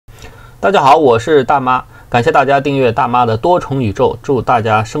大家好，我是大妈，感谢大家订阅大妈的多重宇宙，祝大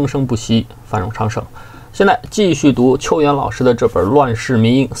家生生不息，繁荣昌盛。现在继续读秋原老师的这本《乱世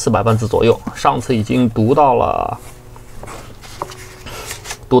靡音》，400万字左右，上次已经读到了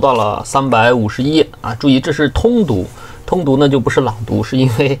351页啊！注意，这是通读。通读呢就不是朗读，是因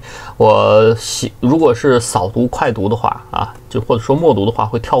为我如果是扫读快读的话啊，就或者说默读的话，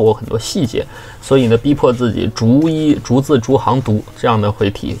会跳过很多细节，所以呢逼迫自己逐字逐行读，这样呢会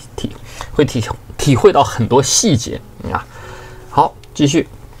体会到很多细节啊。好，继续。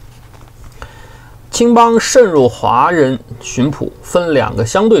青帮渗入华人巡捕分2个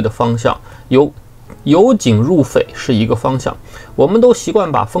相对的方向，由警入匪是一个方向。我们都习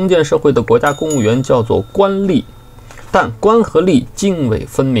惯把封建社会的国家公务员叫做官吏。但官和吏泾渭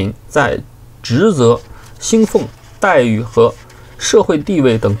分明，在职责、薪俸、待遇和社会地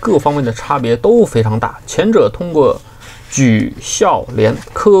位等各方面的差别都非常大。前者通过举孝廉、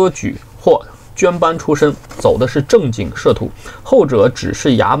科举或捐班出身，走的是正经仕途；后者只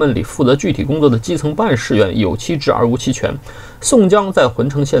是衙门里负责具体工作的基层办事员，有其职而无其权。宋江在浑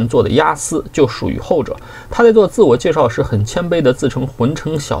城县做的押司就属于后者，他在做自我介绍时很谦卑地自称浑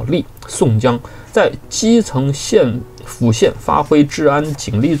城小吏。宋江在基层府县发挥治安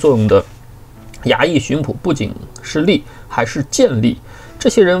警力作用的衙役巡捕不仅是吏，还是监吏。这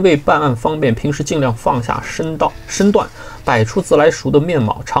些人为办案方便，平时尽量放下身段，摆出自来熟的面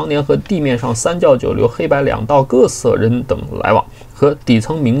貌，常年和地面上3教9流、黑白2道各色人等来往，和底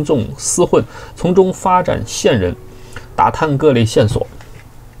层民众厮混，从中发展线人，打探各类线索。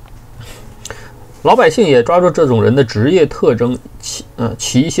老百姓也抓住这种人的职业特征，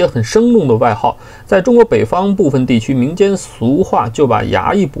起一些很生动的外号。在中国北方部分地区，民间俗话就把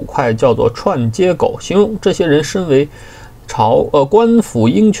衙役捕快叫做串街狗，形容这些人身为官府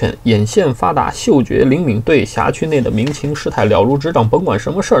鹰犬，眼线发达，嗅觉灵敏，对辖区内的民情事态了如指掌，甭管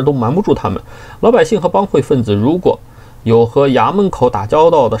什么事儿都瞒不住他们。老百姓和帮会分子如果有和衙门口打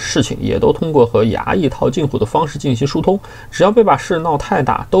交道的事情，也都通过和衙役套近乎的方式进行疏通。只要别把事闹太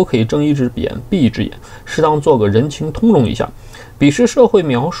大，都可以睁一只眼闭一只眼，适当做个人情通融一下。彼时社会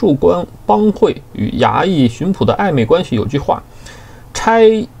描述帮会与衙役巡捕的暧昧关系，有句话：差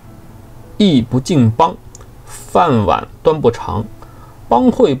役不进帮，饭碗端不长；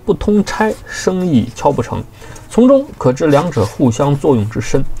帮会不通差，生意敲不成。从中可知两者互相作用之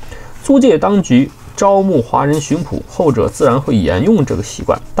深。租界当局招募华人巡捕，后者自然会沿用这个习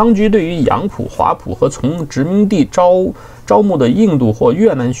惯。当局对于洋捕、华捕和从殖民地招募的印度或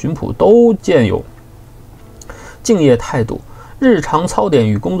越南巡捕都建有敬业态度，日常操点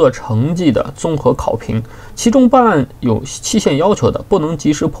与工作成绩的综合考评，其中办案有期限要求的，不能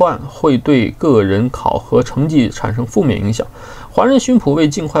及时破案，会对个人考核成绩产生负面影响。华人巡捕为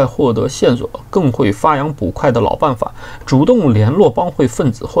尽快获得线索，更会发扬捕快的老办法，主动联络帮会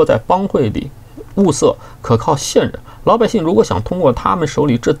分子或在帮会里物色可靠线人。老百姓如果想通过他们手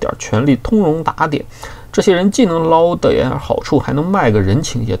里这点权力通融打点，这些人既能捞点好处，还能卖个人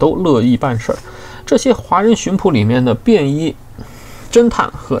情，也都乐意办事儿。这些华人巡捕里面的便衣侦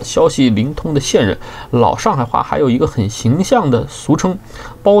探和消息灵通的线人，老上海话还有一个很形象的俗称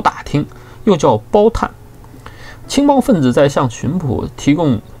包打听，又叫包探。青帮分子在向巡捕提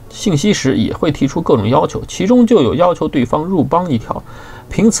供信息时，也会提出各种要求，其中就有要求对方入帮一条，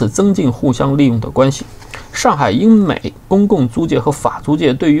凭此增进互相利用的关系。上海英美公共租界和法租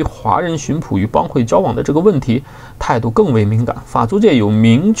界对于华人巡捕与帮会交往的这个问题态度更为敏感。法租界有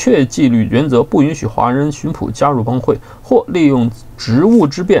明确纪律原则，不允许华人巡捕加入帮会或利用职务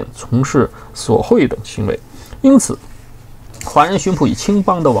之便从事索贿等行为，因此华人巡捕与青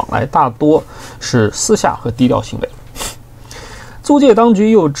帮的往来大多是私下和低调行为。租界当局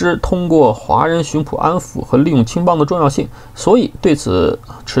又知通过华人巡捕安抚和利用青帮的重要性，所以对此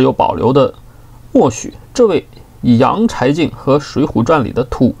持有保留的默许。这位杨柴进和《水浒传》里的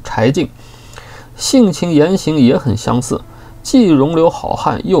土柴进性情言行也很相似，既容留好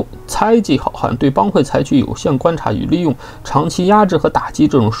汉又猜忌好汉，对帮会采取有限观察与利用，长期压制和打击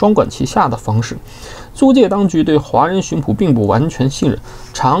这种双管齐下的方式。租界当局对华人巡捕并不完全信任，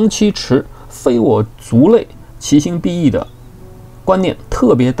长期持非我族类，其心必异的观念，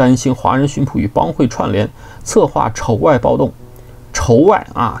特别担心华人巡捕与帮会串联，策划丑外暴动。仇外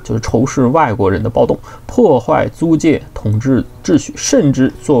就是仇视外国人的暴动，破坏租界统治秩序，甚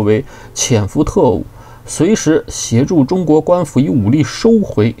至作为潜伏特务，随时协助中国官府以武力收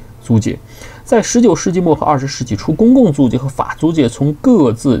回租界。在19世纪末和20世纪初，公共租界和法租界从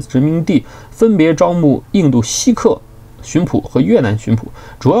各自殖民地分别招募印度锡克巡捕和越南巡捕，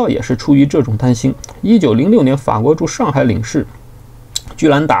主要也是出于这种担心。1906年，法国驻上海领事居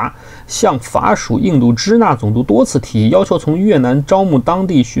兰达向法属印度支那总督多次提议，要求从越南招募当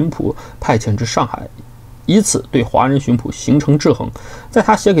地巡捕派遣至上海，以此对华人巡捕形成制衡。在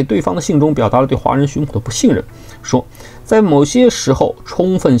他写给对方的信中，表达了对华人巡捕的不信任，说在某些时候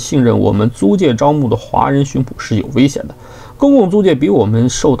充分信任我们租界招募的华人巡捕是有危险的。公共租界比我们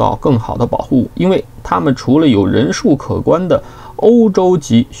受到更好的保护，因为他们除了有人数可观的欧洲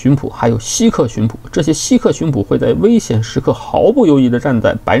籍巡捕，还有稀客巡捕。这些稀客巡捕会在危险时刻毫不犹豫地站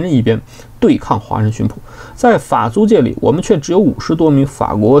在白人一边，对抗华人巡捕。在法租界里，我们却只有50多名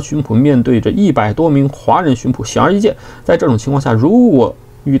法国巡捕面对着100多名华人巡捕。显而易见，在这种情况下，如果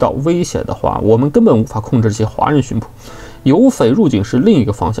遇到危险的话，我们根本无法控制这些华人巡捕。有匪入境是另一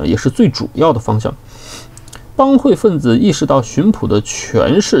个方向，也是最主要的方向。帮会分子意识到巡捕的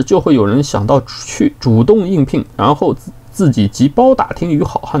权势，就会有人想到去主动应聘，然后自己集包打听与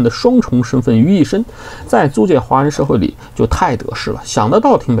好汉的双重身份于一身。在租界华人社会里就太得势了，想得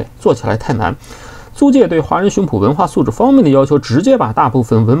到挺美，做起来太难。租界对华人巡捕文化素质方面的要求，直接把大部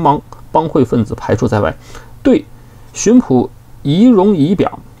分文盲帮会分子排除在外。对巡捕仪容仪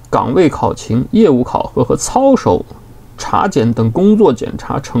表、岗位考勤、业务考核和操守查检等工作检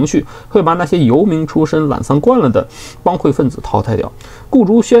查程序，会把那些游民出身、懒散惯了的帮会分子淘汰掉。顾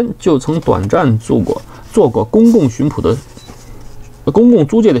竹轩就曾短暂做过公共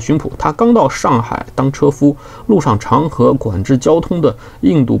租界的巡捕。他刚到上海当车夫，路上常和管制交通的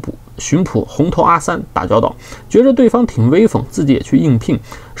印度巡捕红头阿三打交道，觉着对方挺威风，自己也去应聘。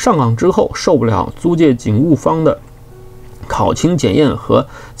上岗之后受不了租界警务方的考勤检验和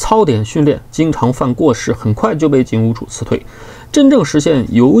操点训练，经常犯过失，很快就被警务处辞退。真正实现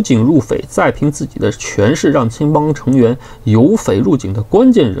由警入匪，再凭自己的权势让青帮成员由匪入警的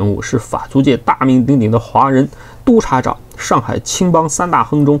关键人物，是法租界大名鼎鼎的华人督察长，上海青帮3大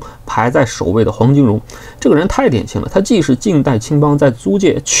亨中排在首位的黄金荣。这个人太典型了，他既是近代青帮在租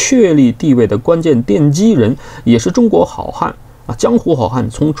界确立地位的关键奠基人，也是中国好汉江湖好汉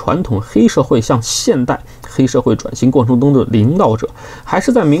从传统黑社会向现代黑社会转型过程中的领导者，还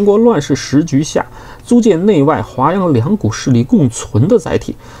是在民国乱世时局下租界内外华洋两股势力共存的载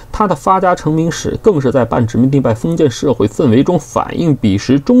体。他的发家成名史更是在半殖民地半封建社会氛围中反映彼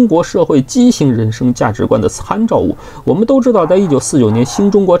时中国社会畸形人生价值观的参照物。我们都知道，在1949年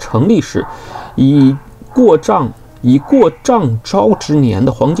新中国成立时，以过账招之年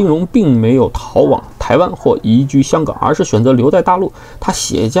的黄金荣并没有逃往台湾或移居香港，而是选择留在大陆。他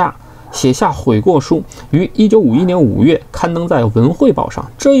写下悔过书，于1951年5月刊登在《文汇报》上，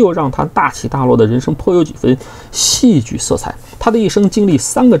这又让他大起大落的人生颇有几分戏剧色彩。他的一生经历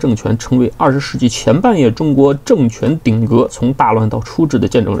3个政权，成为20世纪前半叶中国政权顶革从大乱到出治的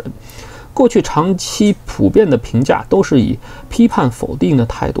见证人。过去长期普遍的评价都是以批判否定的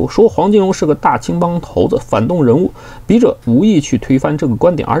态度，说黄金荣是个大青帮头子、反动人物。笔者无意去推翻这个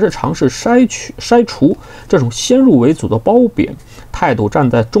观点，而是尝试筛除这种先入为主的褒贬态度，站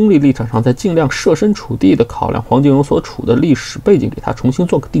在中立立场上，再尽量设身处地的考量黄金荣所处的历史背景，给他重新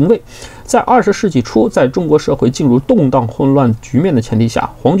做个定位。在20世纪初，在中国社会进入动荡混乱局面的前提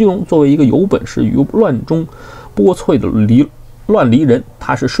下，黄金荣作为一个有本事于乱中剥萃的乱离人，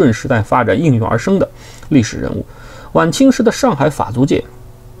他是顺时代发展应运而生的历史人物。晚清时的上海法租界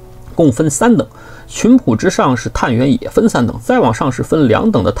共分3等，巡捕之上是探员，也分3等，再往上是分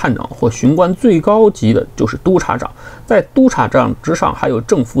2等的探长或巡官，最高级的就是督察长。在督察长之上还有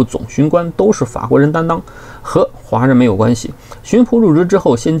正副总巡官，都是法国人担当，和华人没有关系。巡捕入职之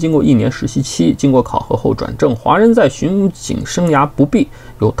后，先经过1年实习期，经过考核后转正。华人在巡警生涯不必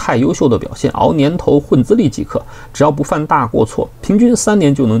有太优秀的表现，熬年头混资历即可，只要不犯大过错，平均3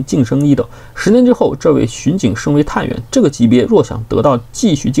年就能晋升1等。10年之后，这位巡警升为探员，这个级别若想得到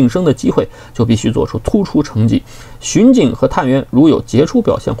继续晋升的机会，就必须做出突出成绩。巡警和探员如有杰出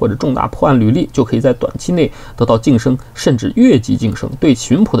表现或者重大破案履历，就可以在短期内得到晋升，甚至越级晋升。对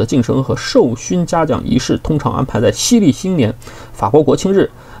巡捕的晋升和授勋嘉奖仪式通常安排在西历新年、法国国庆日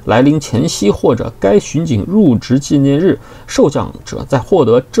来临前夕，或者该巡警入职纪念日。受奖者在获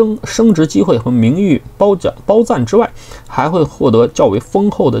得升职机会和名誉褒赞之外，还会获得较为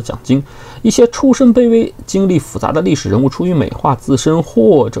丰厚的奖金。一些出身卑微、经历复杂的历史人物，出于美化自身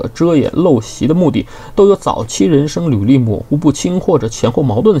或者遮掩陋习的目的，都有早期人生履历模糊不清或者前后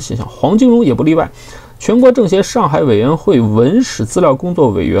矛盾的现象。黄金荣也不例外。全国政协上海委员会文史资料工作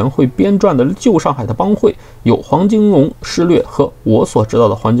委员会编撰的《旧上海的帮会》有黄金荣事略和我所知道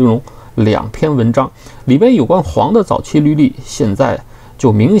的黄金荣2篇文章，里边有关黄的早期履历现在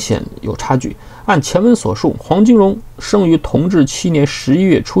就明显有差距。按前文所述，黄金荣生于同治7年11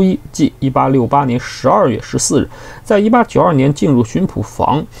月初1，即1868年12月14日，在1892年进入巡捕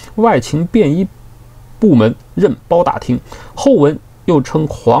房外勤便衣部门任包打听，后闻又称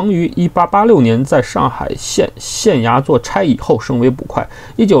黄于1886年在上海县县衙做差以后升为捕快。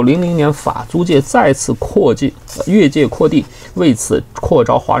1900年法租界再次越界扩地，为此扩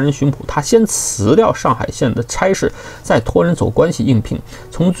招华人巡捕。他先辞掉上海县的差事，再托人走关系应聘，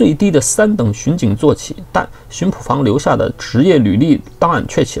从最低的3等巡警做起。但巡捕房留下的职业履历档案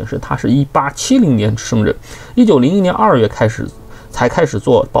却显示他是1870年升任。1901年2月才开始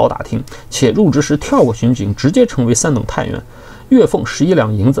做包打听，且入职时跳过巡警，直接成为3等探员，月俸11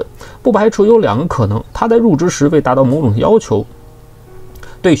两银子。不排除有2个可能：他在入职时为达到某种要求，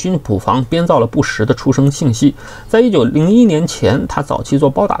对巡捕房编造了不实的出生信息。在1901年前，他早期做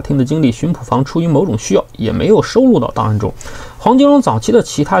包打听的经历，巡捕房出于某种需要也没有收录到档案中。黄金荣早期的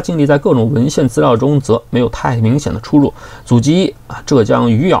其他经历在各种文献资料中则没有太明显的出入。祖籍浙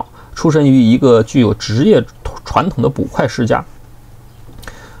江余姚，出身于一个具有职业传统的捕快世家。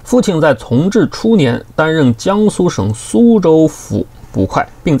父亲在从治初年担任江苏省苏州府捕快，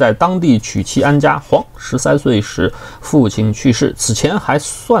并在当地娶妻安家。黄13岁时父亲去世，此前还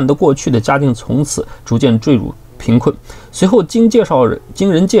算得过去的家境从此逐渐坠入贫困。随后经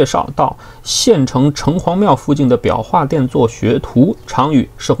人介绍到县城城隍庙附近的裱画店做学徒，常与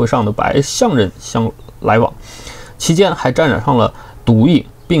社会上的白象人相来往，期间还沾染上了赌瘾，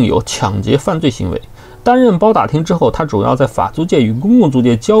并有抢劫犯罪行为。担任包打听之后，他主要在法租界与公共租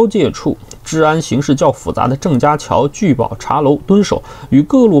界交界处治安形势较复杂的郑家桥、聚宝茶楼蹲守，与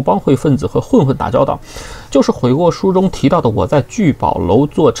各路帮会分子和混混打交道。就是悔过书中提到的，我在聚宝楼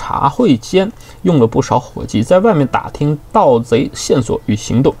做茶会间用了不少伙计，在外面打听盗贼线索与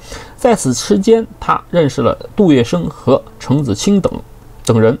行动。在此期间，他认识了杜月笙和程子清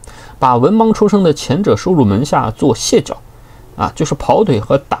等人，把文盲出身的前者收入门下做卸脚。就是跑腿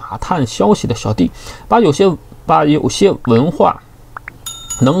和打探消息的小弟，把有些文化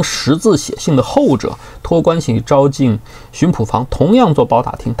能识字写信的后者托关系招进巡捕房，同样做包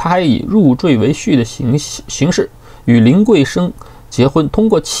打听。他还以入赘为婿的形式与林桂生结婚，通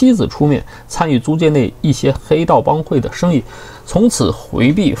过妻子出面参与租界内一些黑道帮会的生意，从此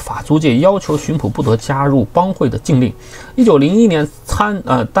回避法租界要求巡捕不得加入帮会的禁令。1901年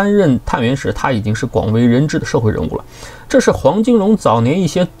担任探员时，他已经是广为人知的社会人物了。这是黄金荣早年一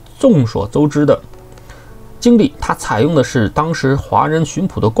些众所周知的经历。他采用的是当时华人巡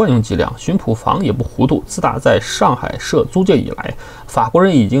捕的惯用伎俩，巡捕房也不糊涂。自打在上海设租界以来，法国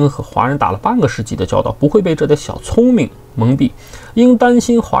人已经和华人打了半个世纪的交道，不会被这点小聪明蒙蔽。因担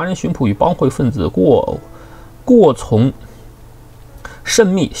心华人巡捕与帮会分子过从甚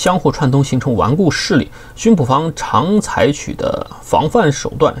密，相互串通，形成顽固势力。巡捕房常采取的防范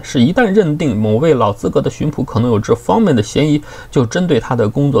手段是，一旦认定某位老资格的巡捕可能有这方面的嫌疑，就针对他的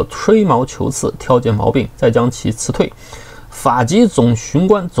工作吹毛求疵，挑拣毛病，再将其辞退。法籍总巡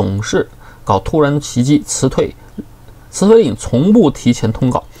官总是搞突然袭击，辞退令从不提前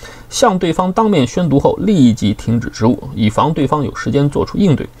通告，向对方当面宣读后立即停止职务，以防对方有时间做出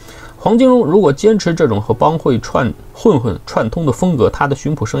应对。黄金荣如果坚持这种和帮会混混串通的风格，他的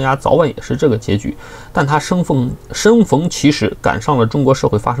巡捕生涯早晚也是这个结局。但他生逢其时，赶上了中国社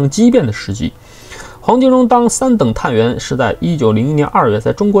会发生激变的时机。黄金荣当3等探员是在1901年2月，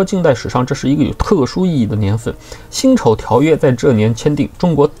在中国近代史上，这是一个有特殊意义的年份。辛丑条约在这年签订，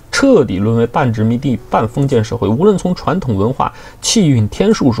中国彻底沦为半殖民地半封建社会。无论从传统文化气运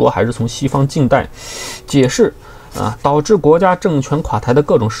天数说，还是从西方近代解释导致国家政权垮台的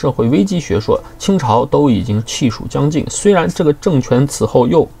各种社会危机学说，清朝都已经气数将尽。虽然这个政权此后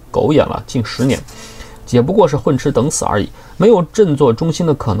又苟延了近10年，也不过是混吃等死而已，没有振作中心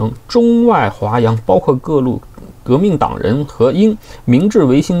的可能。中外华洋，包括各路革命党人和因明治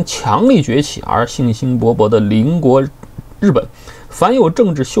维新强力崛起而信心勃勃的邻国日本，凡有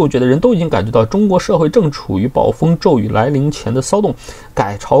政治嗅觉的人都已经感觉到中国社会正处于暴风骤雨来临前的骚动，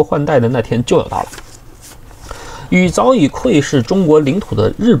改朝换代的那天就要到了。与早已窥视中国领土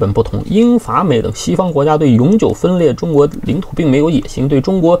的日本不同，英法美等西方国家对永久分裂中国领土并没有野心，对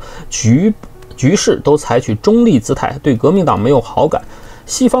中国局势都采取中立姿态，对革命党没有好感。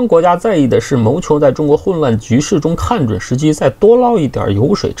西方国家在意的是谋求在中国混乱局势中看准时机，再多捞一点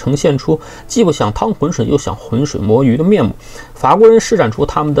油水，呈现出既不想趟浑水又想浑水摸鱼的面目。法国人施展出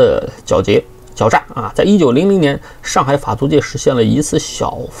他们的狡诈在1900年上海法租界实现了一次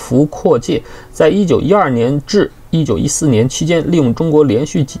小幅扩界，在1912年至1914年期间，利用中国连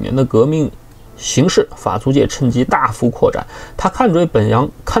续几年的革命形势，法租界趁机大幅扩展。他看准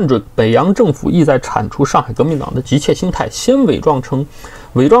北洋政府意在铲除上海革命党的急切心态，先伪装成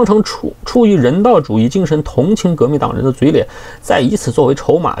出于人道主义精神同情革命党人的嘴脸，再以此作为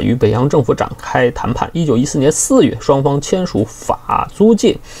筹码与北洋政府展开谈判。1914年4月，双方签署法租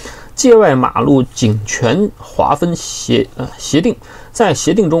界界外马路警权划分协定。在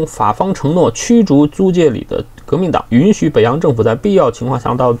协定中，法方承诺驱逐租界里的革命党，允许北洋政府在必要情况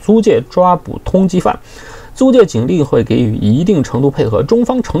下到租界抓捕通缉犯。租界警力会给予一定程度配合，中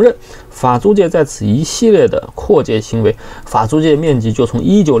方承认法租界在此一系列的扩界行为，法租界面积就从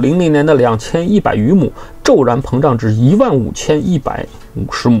1900年的2100余亩骤然膨胀至15150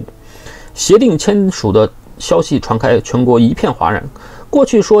亩。协定签署的消息传开，全国一片哗然。过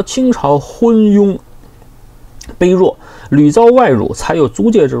去说清朝昏庸卑弱，屡遭外辱，才有租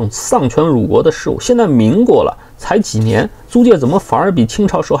界这种丧权辱国的事物。现在民国了，才几年，租界怎么反而比清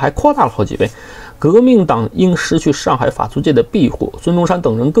朝时候还扩大了好几倍？革命党因失去上海法租界的庇护，孙中山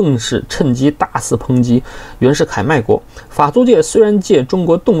等人更是趁机大肆抨击袁世凯卖国。法租界虽然借中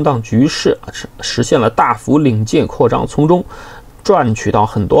国动荡局势实现了大幅领界扩张，从中赚取到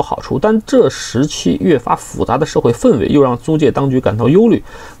很多好处，但这时期越发复杂的社会氛围又让租界当局感到忧虑。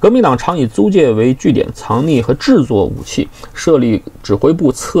革命党常以租界为据点藏匿和制作武器，设立指挥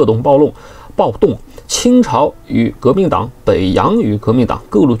部策动暴动。清朝与革命党、北洋与革命党、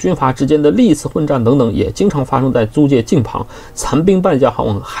各路军阀之间的历次混战等等，也经常发生在租界近旁，残兵败将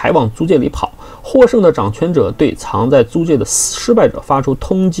还往租界里跑。获胜的掌权者对藏在租界的失败者发出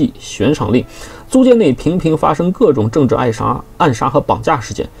通缉悬赏令。租界内频频发生各种政治暗杀和绑架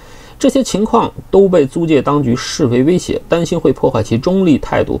事件，这些情况都被租界当局视为威胁，担心会破坏其中立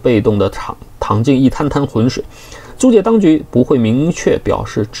态度，被动地淌进一滩滩浑水。租界当局不会明确表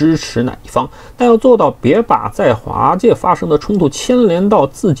示支持哪一方，但要做到别把在华界发生的冲突牵连到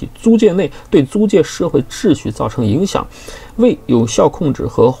自己租界内，对租界社会秩序造成影响，为有效控制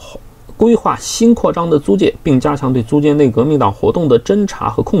和规划新扩张的租界，并加强对租界内革命党活动的侦查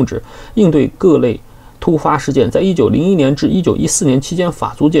和控制，应对各类突发事件。在1901年至1914年期间，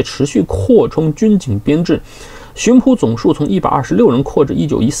法租界持续扩充军警编制，巡捕总数从126人扩至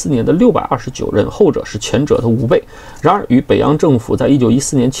1914年的629人，后者是前者的5倍。然而，与北洋政府在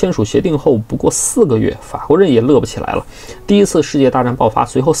1914年签署协定后不过4个月，法国人也乐不起来了。第一次世界大战爆发，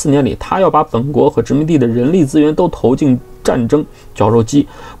随后4年里，他要把本国和殖民地的人力资源都投进战争绞肉机，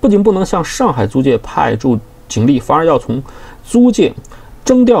不仅不能向上海租界派驻警力，反而要从租界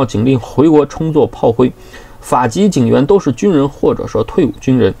征调警力回国充作炮灰。法籍警员都是军人或者说退伍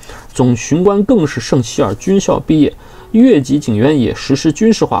军人，总巡官更是圣希尔军校毕业，越级警员也实施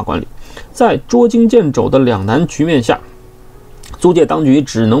军事化管理。在捉襟见肘的两难局面下，租界当局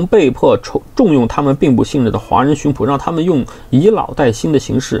只能被迫重用他们并不信任的华人巡捕，让他们用以老带新的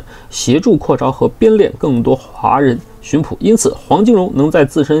形式协助扩招和编练更多华人巡捕。因此，黄金荣能在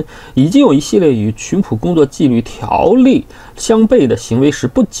自身已经有一系列与巡捕工作纪律条例相悖的行为时，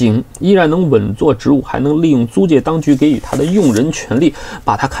不仅依然能稳坐职务，还能利用租界当局给予他的用人权利，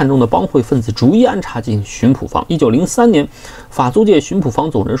把他看中的帮会分子逐一安插进巡捕房。1903年，法租界巡捕房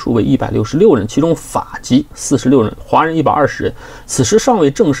总人数为166人，其中法籍46人，华人120人。此时尚未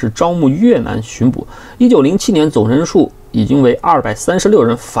正式招募越南巡捕。1907年总人数已经为236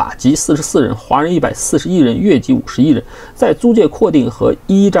人，法籍44人，华人141人，越籍51人。在租界扩定和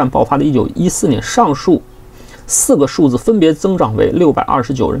一战爆发的1914年，上述4个数字分别增长为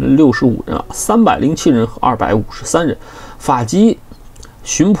629人、65人、307人和253人。法籍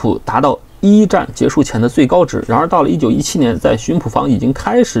巡捕达到一战结束前的最高值。然而到了1917年，在巡捕房已经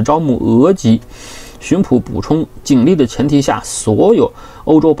开始招募俄籍巡捕补充警力的前提下，所有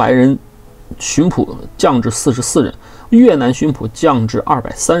欧洲白人巡捕降至44人，越南巡捕降至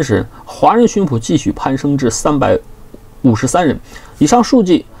230人，华人巡捕继续攀升至353人。以上数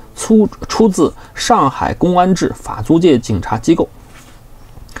据出自上海公安制法租界警察机构。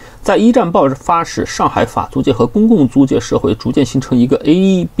在一战爆发时，上海法租界和公共租界社会逐渐形成一个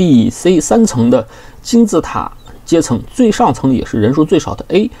A、B、C 3层的金字塔阶层，最上层也是人数最少的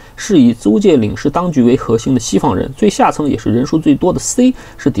A， 是以租界领事当局为核心的西方人，最下层也是人数最多的 C，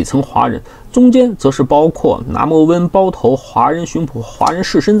 是底层华人，中间则是包括拿破温包头、华人巡捕、华人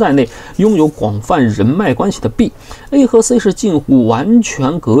士绅在内拥有广泛人脉关系的 B。A 和 C 是近乎完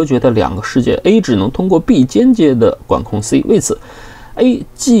全隔绝的两个世界， A 只能通过 B 间接的管控 C， 为此 A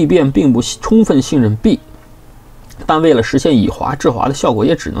即便并不充分信任 B，但为了实现以华制华的效果，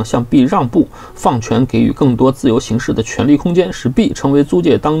也只能向 B 让步，放权给予更多自由行事的权力空间，使 B 成为租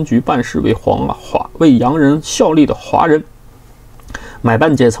界当局办事为洋人效力的华人买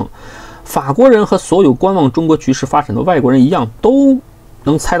办阶层。法国人和所有观望中国局势发展的外国人一样，都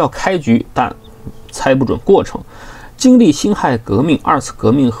能猜到开局，但猜不准过程。经历辛亥革命、2次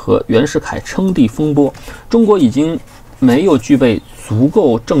革命和袁世凯称帝风波，中国已经没有具备足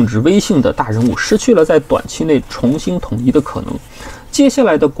够政治威信的大人物，失去了在短期内重新统一的可能。接下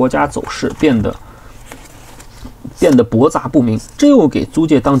来的国家走势变得变得驳杂不明，这又给租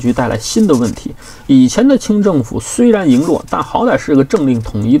界当局带来新的问题。以前的清政府虽然羸弱，但好歹是个政令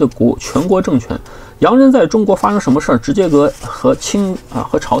统一的全国政权。洋人在中国发生什么事儿，直接和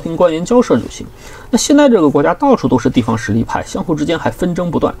朝廷官员交涉就行。那现在这个国家到处都是地方实力派，相互之间还纷争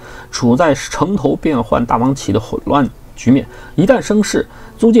不断，处在城头变换大王旗的混乱局面。一旦生事，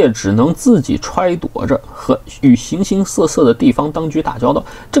租界只能自己揣躲着和与形形色色的地方当局打交道。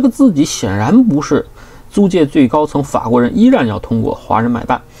这个自己显然不是租界最高层法国人，依然要通过华人买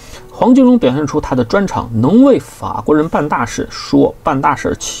办。黄金荣表现出他的专长，能为法国人办大事。说办大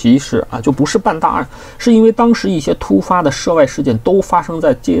事其实就不是办大案，是因为当时一些突发的涉外事件都发生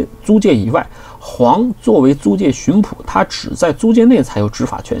在租界以外。黄作为租界巡捕，他只在租界内才有执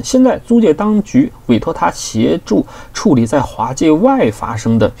法权。现在租界当局委托他协助处理在华界外发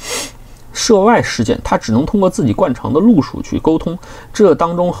生的涉外事件，他只能通过自己惯常的路数去沟通。这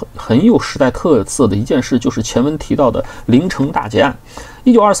当中很有时代特色的一件事，就是前文提到的凌城大劫案。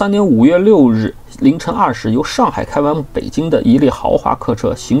1923年5月6日凌晨2时，由上海开往北京的一列豪华客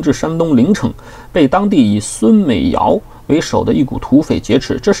车行至山东临城，被当地以孙美瑶为首的一股土匪劫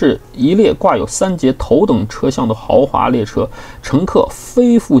持。这是一列挂有3节头等车厢的豪华列车，乘客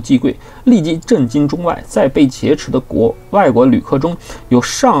非富即贵，立即震惊中外。在被劫持的外国旅客中，有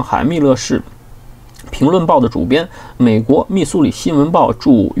上海密勒市评论报的主编、美国密苏里新闻报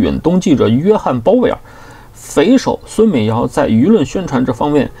驻远东记者约翰·鲍威尔。匪首孙美瑶在舆论宣传这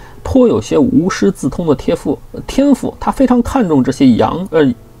方面颇有些无师自通的天赋，他非常看重这些羊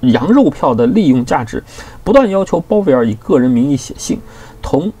肉票的利用价值，不断要求鲍威尔以个人名义写信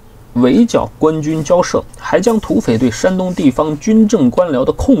同围剿官军交涉，还将土匪对山东地方军政官僚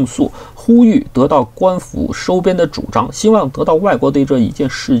的控诉呼吁得到官府收编的主张，希望得到外国对这一件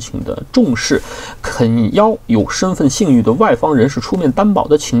事情的重视，恳邀有身份信誉的外方人士出面担保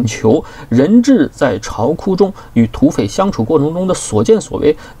的请求。人质在巢窟中与土匪相处过程中的所见所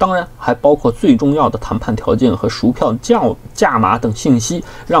为，当然还包括最重要的谈判条件和赎票价码等信息，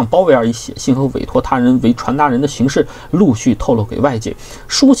让鲍威尔以写信和委托他人为传达人的形式陆续透露给外界。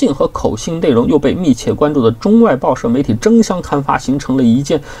书信和口信内容又被密切关注的中外报社媒体争相刊发，形成了一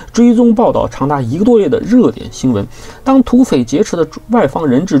件追踪报道长达1个多月的热点新闻。当土匪劫持的外方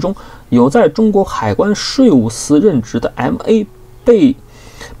人质中，有在中国海关税务司任职的 M.A. 贝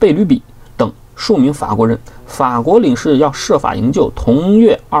吕比等数名法国人，法国领事要设法营救。同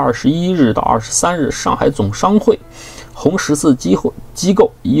月21日到23日，上海总商会红十字机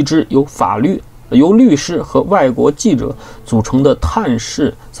构一支由律师和外国记者组成的探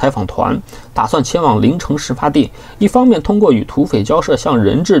视采访团，打算前往临城事发地，一方面通过与土匪交涉向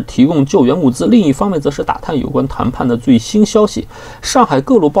人质提供救援物资，另一方面则是打探有关谈判的最新消息。上海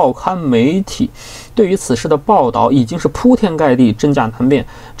各路报刊媒体对于此事的报道已经是铺天盖地，真假难辨。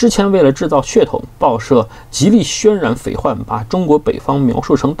之前为了制造噱头，报社极力渲染匪患，把中国北方描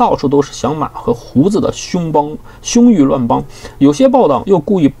述成到处都是响马和胡子的凶狱乱邦。有些报道又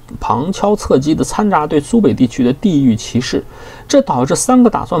故意旁敲侧击地掺杂对苏北地区的地域歧视，这导致3个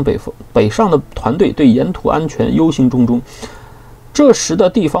打算北上的团队对沿途安全忧心忡忡。这时的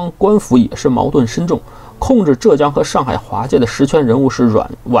地方官府也是矛盾深重，控制浙江和上海华界的实权人物是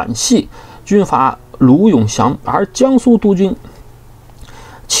皖系军阀卢永祥，而江苏督军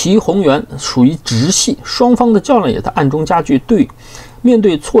祁宏元属于直系，双方的较量也在暗中加剧。面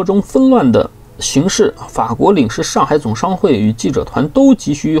对错综纷乱的形势，法国领事、上海总商会与记者团都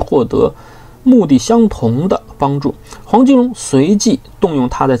急需获得目的相同的帮助。黄金荣随即动用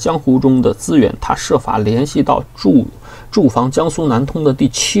他在江湖中的资源，他设法联系到驻防江苏南通的第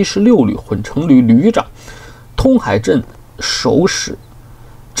76旅混成旅旅长通海镇守使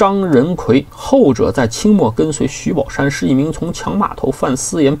张仁奎，后者在清末跟随徐宝山，是一名从抢码头犯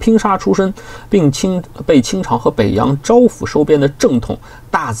私盐拼杀出身，并被清朝和北洋招抚收编的正统，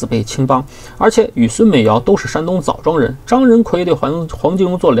大字辈青帮，而且与孙美瑶都是山东枣庄人。张仁奎对黄金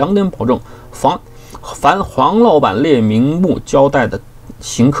荣做2点保证：凡黄老板列名目交代的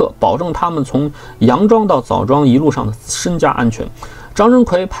行客，保证他们从杨庄到枣庄一路上的身家安全。张仁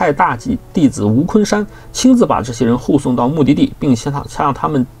奎派大弟子吴昆山亲自把这些人护送到目的地，并向他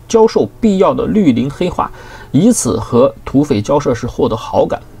们教授必要的绿林黑话，以此和土匪交涉时获得好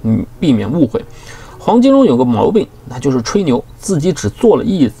感，避免误会。黄金荣有个毛病，那就是吹牛，自己只做了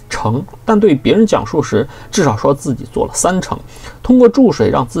1成，但对别人讲述时，至少说自己做了3成。通过注水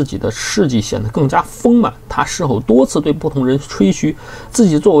让自己的事迹显得更加丰满。他事后多次对不同人吹嘘，自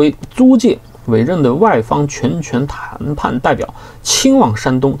己作为租界委任的外方全权谈判代表，亲往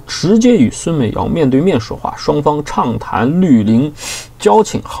山东，直接与孙美瑶面对面说话，双方畅谈绿林交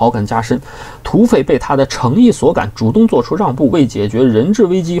情，好感加深。土匪被他的诚意所感，主动做出让步，为解决人质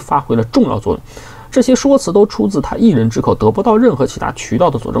危机发挥了重要作用。这些说辞都出自他一人之口，得不到任何其他渠道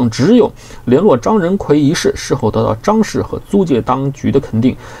的佐证，只有联络张仁奎一事后得到张氏和租界当局的肯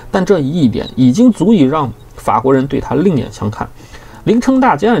定，但这一点已经足以让法国人对他另眼相看。林城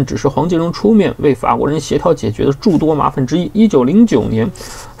大劫案只是黄金荣出面为法国人协调解决的诸多麻烦之一。1909年，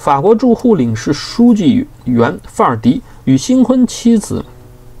法国驻扈领事书记员范尔迪与新婚妻子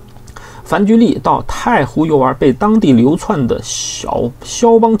樊居丽到太湖游玩，被当地流窜的消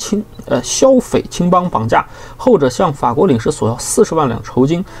匪青帮绑架，后者向法国领事索要40万两酬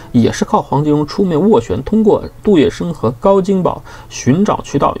金，也是靠黄金荣出面斡旋，通过杜月笙和高金宝寻找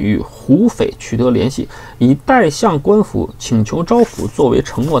渠道与胡匪取得联系，以代向官府请求招抚作为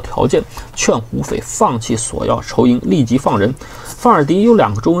承诺条件，劝胡匪放弃索要酬银，立即放人。范尔迪有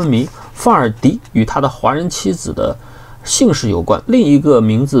2个中文名，范尔迪与他的华人妻子的姓氏有关，另一个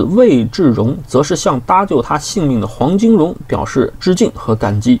名字魏志荣则是向搭救他性命的黄金荣表示致敬和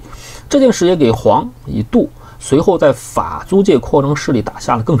感激。这件事也给黄以杜随后在法租界扩张势力打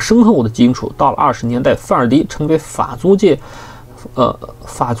下了更深厚的基础。到了20年代，范尔迪成为法租界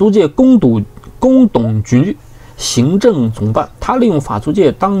公董局行政总办，他利用法租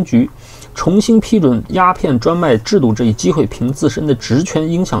界当局重新批准鸦片专卖制度这一机会，凭自身的职权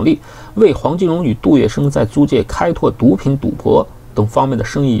影响力，为黄金荣与杜月笙在租界开拓毒品、赌博等方面的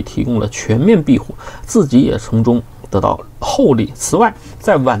生意提供了全面庇护，自己也从中得到厚利。此外，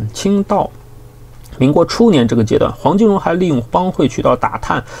在晚清到民国初年这个阶段，黄金荣还利用帮会渠道打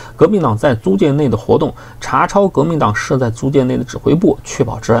探革命党在租界内的活动，查抄革命党设在租界内的指挥部，确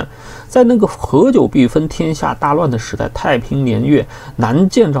保治安。在那个合久必分、天下大乱的时代，太平年月难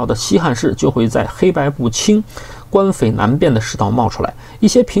见着的西汉室就会在黑白不清、官匪难辨的世道冒出来。一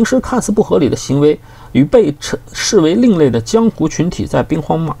些平时看似不合理的行为与被视为另类的江湖群体，在兵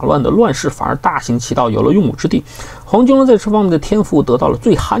荒马乱的乱世反而大行其道，有了用武之地。黄金荣在这方面的天赋得到了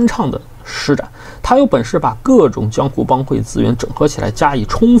最酣畅的施展，他有本事把各种江湖帮会资源整合起来，加以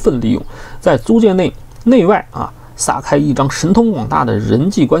充分利用，在租界内外撒开一张神通广大的人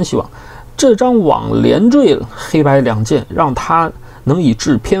际关系网。这张网连缀黑白两剑，让他能以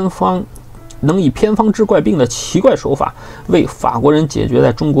偏方治怪病的奇怪手法，为法国人解决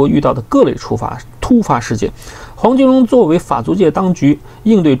在中国遇到的各类突发事件。黄金荣作为法租界当局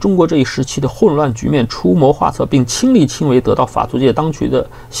应对中国这一时期的混乱局面出谋划策，并亲力亲为，得到法租界当局的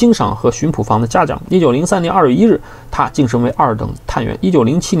欣赏和巡捕房的嘉奖。1903年2月1日，他晋升为2等探员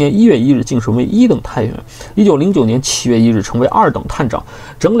；1907年1月1日晋升为1等探员；1909年7月1日成为2等探长，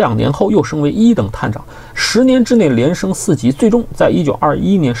整2年后又升为1等探长，10年之内连升4级，最终在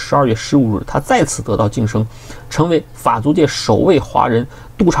1921年12月15日，他再次得到晋升，成为法租界首位华人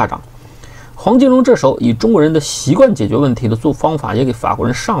督察长。黄金荣这手以中国人的习惯解决问题的方法，也给法国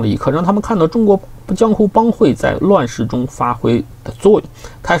人上了一课，让他们看到中国江湖帮会在乱世中发挥的作用，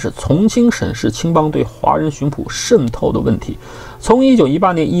开始从轻审视青帮对华人巡捕渗透的问题。从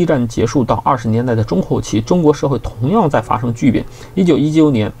1918年一战结束到20年代的中后期，中国社会同样在发生巨变。1919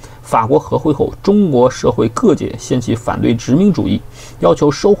年法国和会后，中国社会各界掀起反对殖民主义，要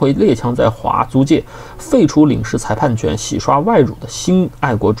求收回列强在华租界、废除领事裁判权、洗刷外辱的新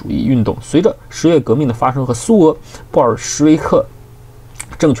爱国主义运动。随着10月革命的发生和苏俄布尔什维克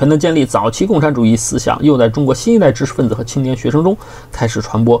政权的建立，早期共产主义思想又在中国新一代知识分子和青年学生中开始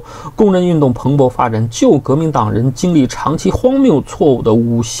传播，工人运动蓬勃发展。旧革命党人经历长期荒谬错误的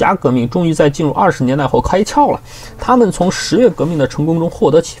武侠革命，终于在进入20年代后开窍了。他们从10月革命的成功中获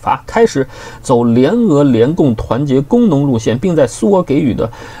得启发，开始走联俄联共团结工农路线，并在苏俄给予的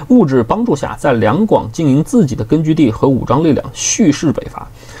物质帮助下，在两广经营自己的根据地和武装力量，蓄势北伐。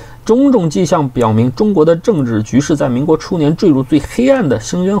种种迹象表明，中国的政治局势在民国初年坠入最黑暗的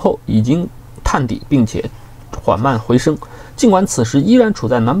深渊后已经探底，并且缓慢回升。尽管此时依然处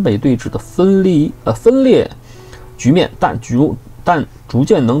在南北对峙的分裂局面，但逐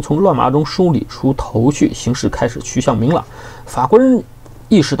渐能从乱麻中梳理出头绪，形势开始趋向明朗。法国人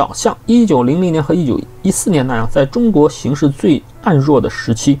意识到，像1900年和1914年那样，在中国形势最暗弱的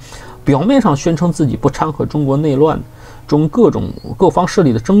时期，表面上宣称自己不掺和中国内乱中各方势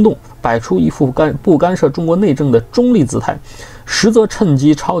力的争动，摆出一副不干涉中国内政的中立姿态，实则趁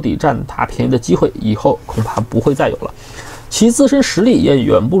机抄底占大便宜的机会，以后恐怕不会再有了。其自身实力也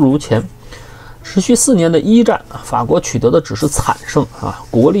远不如前。持续4年的一战，法国取得的只是惨胜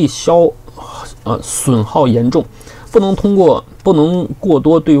国力损耗严重，不能过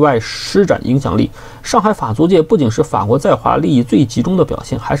多对外施展影响力。上海法租界不仅是法国在华利益最集中的表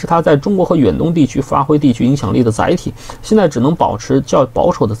现，还是它在中国和远东地区发挥地区影响力的载体。现在只能保持较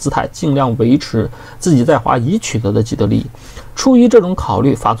保守的姿态，尽量维持自己在华已取得的既得利益。出于这种考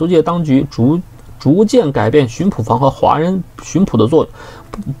虑，法租界当局逐渐改变巡捕房和华人巡捕的作用，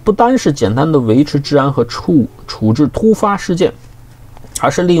不单是简单的维持治安和处置突发事件，而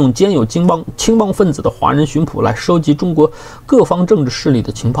是利用兼有青帮分子的华人巡捕来收集中国各方政治势力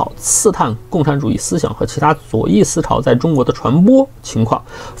的情报，刺探共产主义思想和其他左翼思潮在中国的传播情况，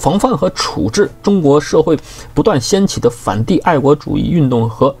防范和处置中国社会不断掀起的反帝爱国主义运动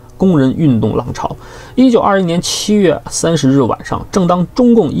和工人运动浪潮。1921年7月30日晚上，正当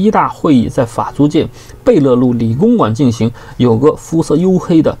中共一大会议在法租界贝勒路理工馆进行，有个肤色黝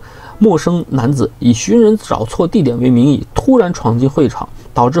黑的陌生男子以寻人找错地点为名义，突然闯进会场，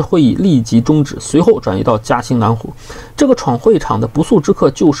导致会议立即终止，随后转移到嘉兴南湖。这个闯会场的不速之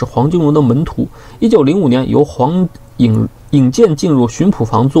客就是黄金荣的门徒，1905年由黄引荐进入巡捕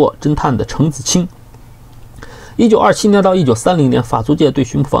房做侦探的程子清。1927年到1930年，法租界对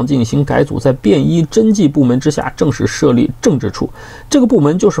巡捕房进行改组，在便衣侦缉部门之下正式设立政治处。这个部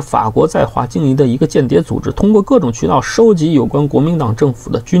门就是法国在华经营的一个间谍组织，通过各种渠道收集有关国民党政府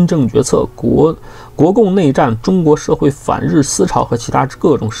的军政决策、国共内战、中国社会反日思潮和其他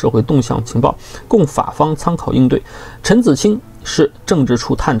各种社会动向情报，供法方参考应对。陈子清是政治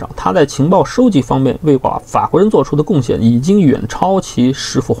处探长，他在情报收集方面为法国人做出的贡献已经远超其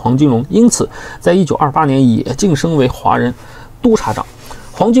师父黄金荣，因此在1928年也晋升为华人督察长。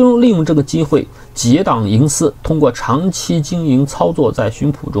黄金荣利用这个机会结党营私，通过长期经营操作，在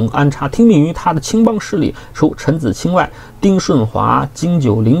巡捕中安插听命于他的青帮势力，除陈子清外，丁顺华、金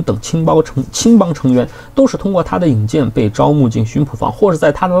九龄等青帮成员都是通过他的引荐被招募进巡捕房，或是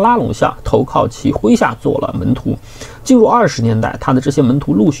在他的拉拢下投靠其麾下做了门徒。进入20年代，他的这些门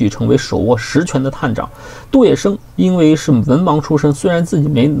徒陆续成为手握实权的探长。杜月笙因为是文盲出身，虽然自己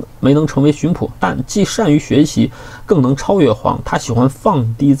没能成为巡捕，但既善于学习，更能超越黄。他喜欢放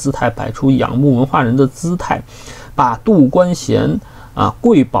低姿态，摆出仰慕文化人的姿态，把杜官贤、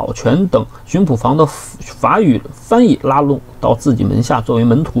桂宝全等巡捕房的法语翻译拉拢到自己门下作为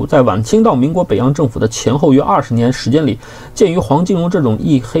门徒。在晚清到民国北洋政府的前后约20年时间里，鉴于黄金荣这种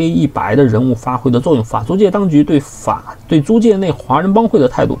一黑一白的人物发挥的作用，法租界当局对租界内华人帮会的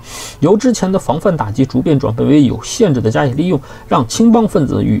态度，由之前的防范打击逐渐转变为有限制的加以利用，让青帮分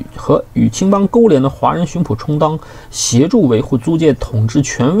子与青帮勾连的华人巡捕充当协助维护租界统治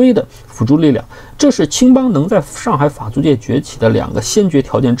权威的辅助力量。这是青帮能在上海法租界崛起的2个先决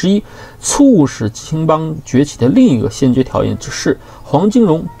条件之一。促使青帮崛起的另一个先决条件是黄金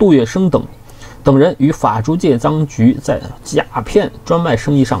荣、杜月笙等人与法租界当局在鸦片专卖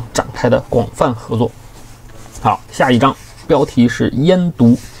生意上展开的广泛合作。好，下一章标题是烟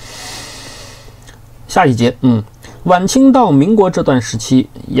毒。下一节，晚清到民国这段时期，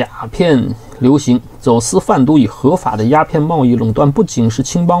鸦片流行，走私贩毒以合法的鸦片贸易垄断不仅是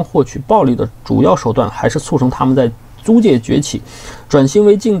青帮获取暴利的主要手段，还是促成他们在租界崛起转型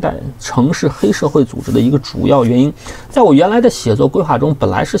为近代城市黑社会组织的一个主要原因。在我原来的写作规划中，本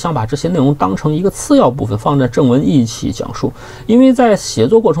来是想把这些内容当成一个次要部分放在正文一起讲述，因为在写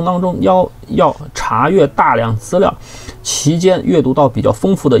作过程当中要查阅大量资料，期间阅读到比较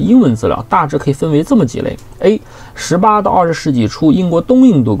丰富的英文资料，大致可以分为这么几类。18到20世纪初，英国东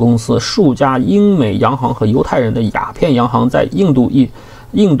印度公司数家英美洋行和犹太人的鸦片洋行在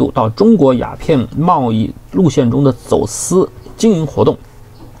印度到中国鸦片贸易路线中的走私经营活动。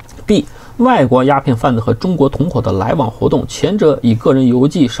B. 外国鸦片贩子和中国同伙的来往活动，前者以个人游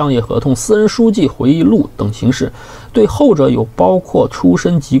记、商业合同、私人书记、回忆录等形式，对后者有包括出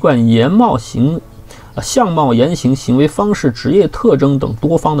身籍贯、相貌、言行、行为方式、职业特征等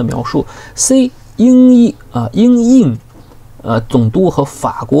多方的描述。C. 英印总督和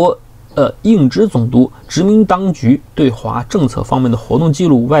法国印支总督、殖民当局对华政策方面的活动记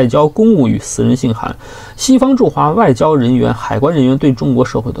录、外交公务与私人信函，西方驻华外交人员、海关人员对中国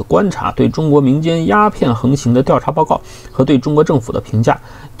社会的观察，对中国民间鸦片横行的调查报告和对中国政府的评价。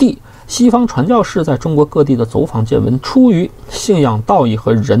D. 西方传教士在中国各地的走访见闻，出于信仰道义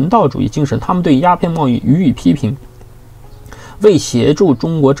和人道主义精神，他们对鸦片贸易予以批评，为协助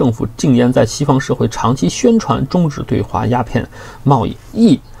中国政府禁烟，在西方社会长期宣传终止对华鸦片贸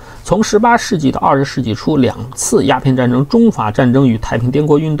易。从18世纪到20世纪初2次鸦片战争、中法战争与太平天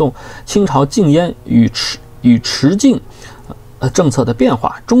国运动、清朝禁烟与持禁政策的变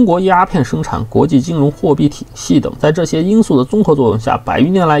化、中国鸦片生产、国际金融货币体系等，在这些因素的综合作用下，100余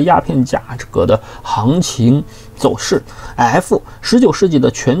年来鸦片价格的行情走势。19世纪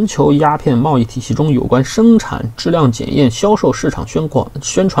的全球鸦片贸易体系中有关生产、质量检验、销售、市场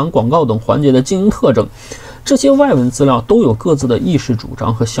宣传、广告等环节的经营特征。这些外文资料都有各自的意识主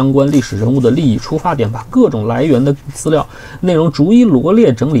张和相关历史人物的利益出发点，把各种来源的资料内容逐一罗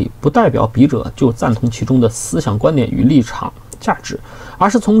列整理，不代表笔者就赞同其中的思想观点与立场价值，而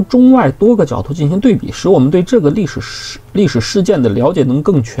是从中外多个角度进行对比，使我们对这个历史事件的了解能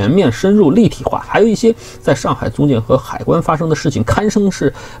更全面、深入、立体化。还有一些在上海租界和海关发生的事情，堪称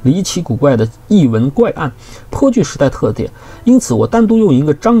是离奇古怪的异闻怪案，颇具时代特点。因此，我单独用一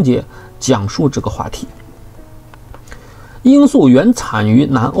个章节讲述这个话题。罂粟原产于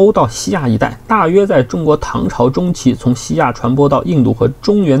南欧到西亚一带，大约在中国唐朝中期从西亚传播到印度和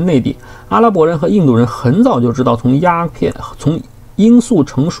中原内地。阿拉伯人和印度人很早就知道从罂粟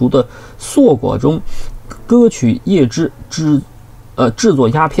成熟的硕果中割取叶汁制作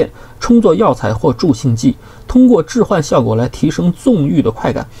鸦片，充作药材或助兴剂，通过致幻效果来提升纵欲的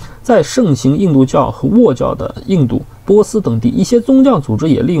快感。在盛行印度教和祆教的印度、波斯等地，一些宗教组织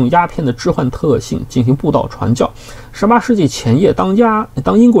也利用鸦片的致幻特性进行布道传教。18世纪前叶，当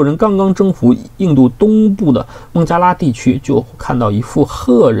英国人刚刚征服印度东部的孟加拉地区，就看到一幅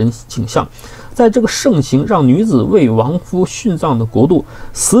赫人景象。在这个盛行让女子为亡夫殉葬的国度，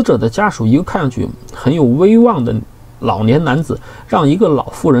死者的家属一个看上去很有威望的老年男子，让一个老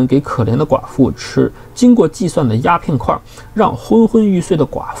妇人给可怜的寡妇吃经过计算的鸦片块，让昏昏欲睡的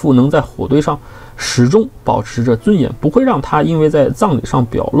寡妇能在火堆上始终保持着尊严，不会让她因为在葬礼上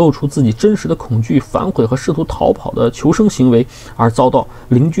表露出自己真实的恐惧、反悔和试图逃跑的求生行为而遭到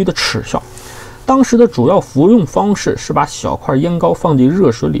邻居的耻笑。当时的主要服用方式是把小块烟膏放进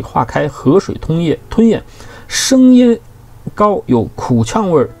热水里化开，河水吞咽。生烟膏有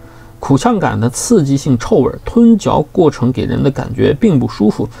苦呛感的刺激性臭味，吞嚼过程给人的感觉并不舒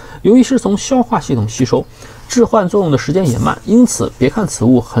服。由于是从消化系统吸收，致幻作用的时间也慢，因此别看此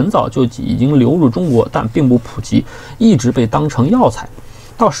物很早就已经流入中国，但并不普及，一直被当成药材。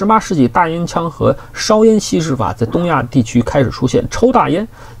到18世纪，大烟枪和烧烟吸食法在东亚地区开始出现，抽大烟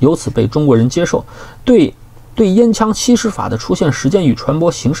由此被中国人接受。对烟枪吸食法的出现时间与传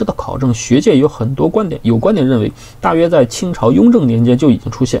播形式的考证，学界有很多观点。有观点认为，大约在清朝雍正年间就已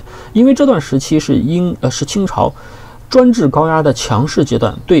经出现，因为这段时期是清朝专制高压的强势阶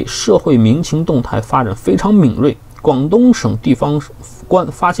段，对社会民情动态发展非常敏锐。广东省地方官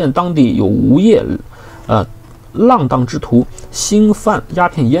发现当地有无业浪荡之徒兴贩鸦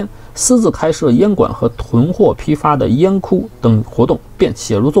片烟，私自开设烟馆和囤货批发的烟窟等活动，便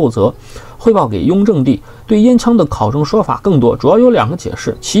写入奏折汇报给雍正帝。对烟枪的考证说法更多，主要有2个解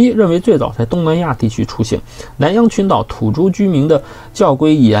释。其一，认为最早在东南亚地区出现，南洋群岛土著居民的教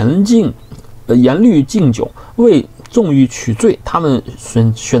规严律禁酒，为纵欲取醉，他们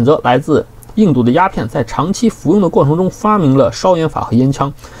选择来自印度的鸦片，在长期服用的过程中发明了烧烟法和烟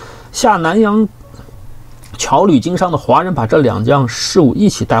枪。下南洋侨旅经商的华人把这2样事物一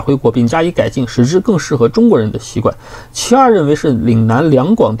起带回国，并加以改进，使之更适合中国人的习惯。其二，认为是岭南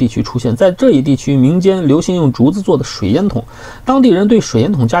两广地区出现，在这一地区民间流行用竹子做的水烟筒，当地人对水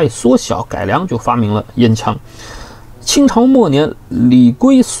烟筒加以缩小改良，就发明了烟枪。清朝末年，李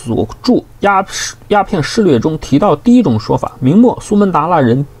圭所著《鸦片事略》中提到第一种说法，明末苏门答腊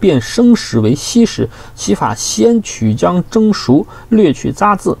人便生食为稀食，其法先取将蒸熟，略去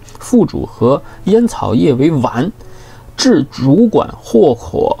渣滓，附煮和烟草叶为丸，置竹管或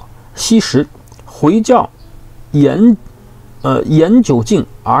可稀食，回教盐酒净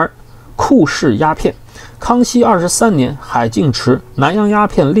而酷嗜鸦片。康熙23年，海禁池南洋鸦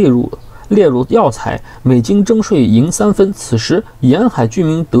片列入药材，每斤征税银3分。此时沿海居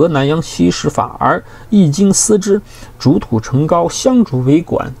民得南洋吸食法，而一经思之，煮土成膏，香烛为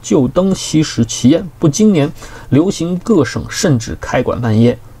管，就灯吸食其烟。不经年，流行各省甚至开馆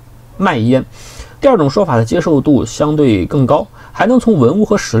卖烟。第二种说法的接受度相对更高，还能从文物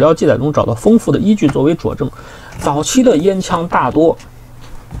和史料记载中找到丰富的依据作为佐证。早期的烟枪大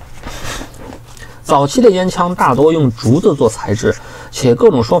多用竹子做材质，且各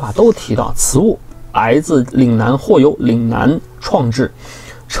种说法都提到此物来自岭南或由岭南创制。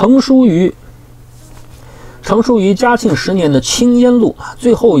成书于嘉庆10年的《清烟录》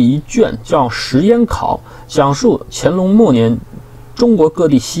最后一卷叫《食烟考》，讲述乾隆末年中国各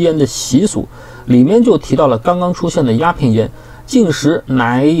地吸烟的习俗，里面就提到了刚刚出现的鸦片烟。近时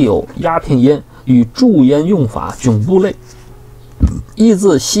乃有鸦片烟与助烟用法迥不类，亦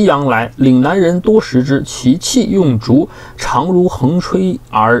自西洋来，岭南人多食之，其气用竹，长如横吹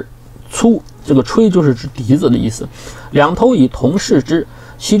而粗。这个吹就是指笛子的意思。两头以铜饰之，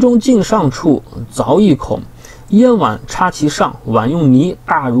其中颈上处凿一孔，烟碗插其上，碗用泥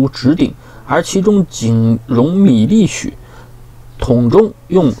大如指鼎，而其中仅容米粒许。桶中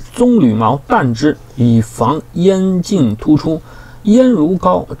用棕榈毛淡之，以防烟茎突出。烟如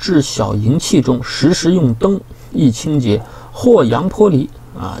膏至小银器中，时用灯，易清洁。或洋玻璃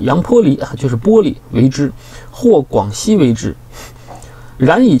就是玻璃为之，或广锡为之。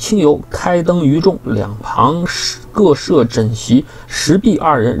燃以清油，开灯于众，两旁各设枕席，石壁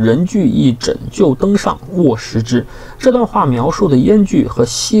二人，人具一枕，就登上卧食之。这段话描述的烟具和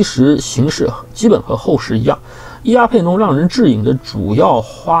吸食形式基本和后世一样。鸦片中让人致瘾的主要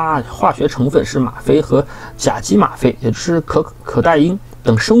化学成分是吗啡和甲基吗啡，也就是可待因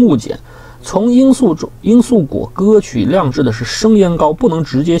等生物碱。从罂粟果割取酿制的是生烟膏，不能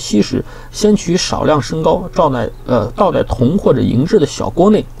直接吸食，先取少量生膏，倒在铜或者银制的小锅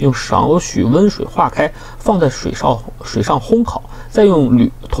内，用少许温水化开，放在水上烘烤，再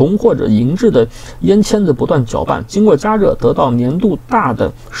用铜或者银制的烟签子不断搅拌，经过加热得到粘度大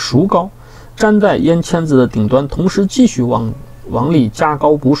的熟膏，粘在烟签子的顶端，同时继续往里加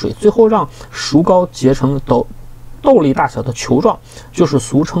膏补水，最后让熟膏结成豆粒大小的球状，就是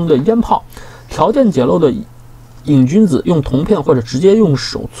俗称的烟炮。条件简陋的瘾君子用铜片或者直接用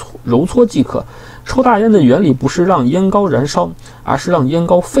手揉搓即可。抽大烟的原理不是让烟膏燃烧，而是让烟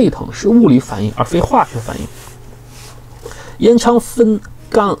膏沸腾，是物理反应而非化学反应。烟枪分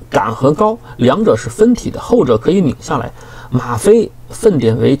杆和膏，两者是分体的，后者可以拧下来。吗啡沸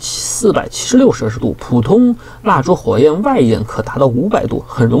点为476摄氏度，普通蜡烛火焰外焰可达到500度，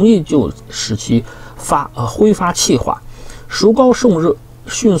很容易就使其挥发气化。熟膏受热，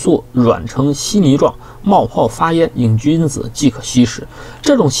迅速软成稀泥状，冒泡发烟，瘾君子即可吸食。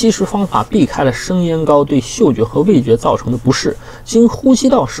这种吸食方法避开了生烟膏对嗅觉和味觉造成的不适，经呼吸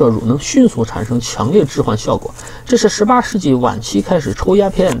道摄入能迅速产生强烈致幻效果，这是18世纪晚期开始抽鸦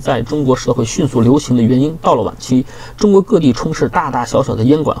片在中国社会迅速流行的原因。到了晚期，中国各地充斥大大小小的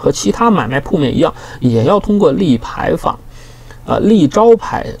烟馆，和其他买卖铺面一样，也要通过立牌坊、立招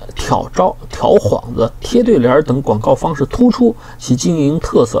牌、挑幌子、贴对联等广告方式突出其经营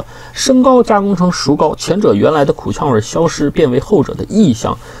特色。生膏加工成熟膏，前者原来的苦呛味消失，变为后者的异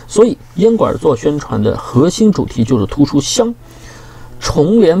香。所以烟馆做宣传的核心主题就是突出香。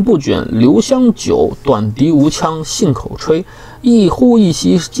重帘不卷，留香久，短笛无腔，信口吹。一呼一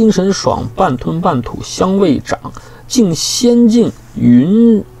吸，精神爽，半吞半吐，香味长。静仙境，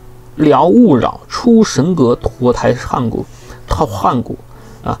云缭雾扰，出神阁，脱胎汉骨。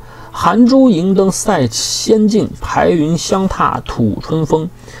寒珠银灯赛仙境，排云香踏吐春风。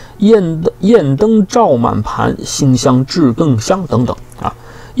焰灯照满盘，馨香至更香等等啊。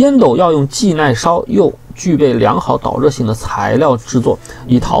烟斗要用既耐烧又具备良好导热性的材料制作，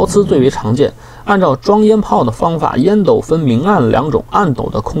以陶瓷最为常见。按照装烟炮的方法，烟斗分明暗两种，暗斗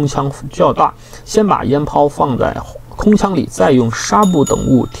的空腔较大，先把烟炮放在空腔里，再用纱布等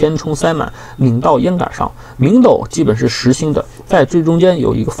物填充塞满，拧到烟杆上。明斗基本是实心的，在最中间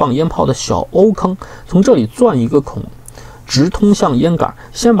有一个放烟炮的小铀坑，从这里钻一个孔，直通向烟杆。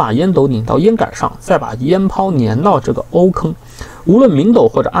先把烟斗拧到烟杆上，再把烟炮粘到这个铀坑。无论明斗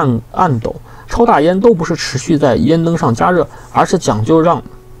或者暗斗，抽大烟都不是持续在烟灯上加热，而是讲究让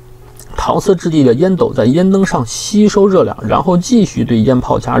陶瓷质地的烟斗在烟灯上吸收热量，然后继续对烟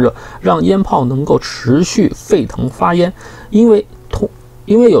炮加热，让烟炮能够持续沸腾发烟。因为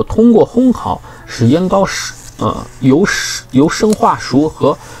有通过烘烤使烟膏由生化熟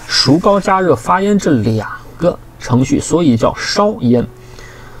和熟膏加热发烟这两个程序，所以叫烧烟。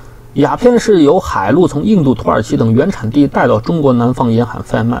鸦片是由海路从印度、土耳其等原产地带到中国南方沿海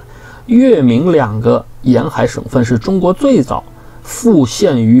贩卖。粤闽两个沿海省份是中国最早复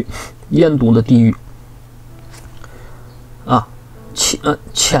现于烟毒的地域。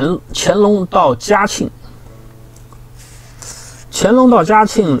乾隆到嘉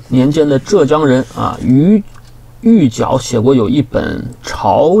庆年间的浙江人玉角写过有一本《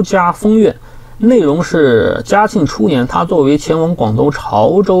潮家风月》，内容是嘉庆初年，他作为前往广东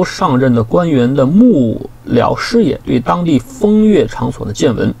潮州上任的官员的幕僚师爷对当地风月场所的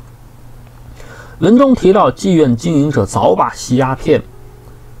见闻。文中提到妓院经营者早把吸鸦片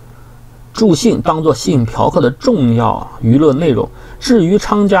助兴当作吸引嫖客的重要娱乐内容，至于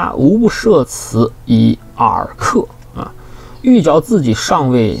娼家无不设此以饵客玉角自己尚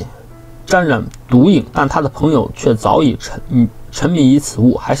未沾染毒瘾，但他的朋友却早已沉迷于此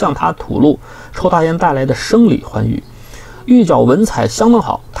物，还向他吐露抽大烟带来的生理欢愉。玉角文采相当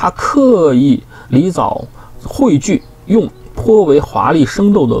好，他刻意离藻汇聚，用颇为华丽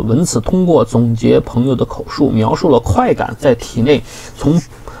生动的文词，通过总结朋友的口述，描述了快感在体内从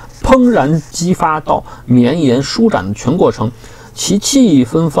怦然激发到绵延舒展的全过程。其气意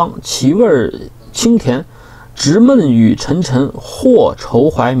芬芳，其味清甜，直闷语沉沉，或愁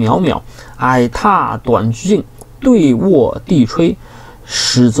怀渺渺，矮踏短径，对卧地吹，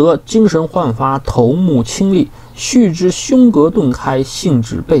始则精神焕发，头目清丽，续之胸膈顿开，兴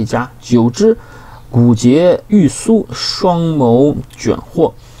致倍加，久之骨节欲酥，双眸卷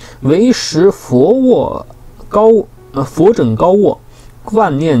惑，为时佛枕高卧，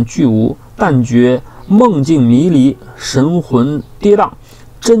万念俱无，但觉梦境迷离，神魂跌宕，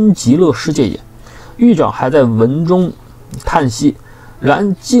真极乐世界也。玉角还在文中叹息，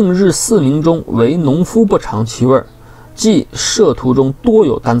然近日四民中，唯农夫不尝其味，即社图中多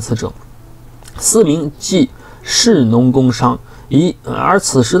有单词者。四民即士农工商，而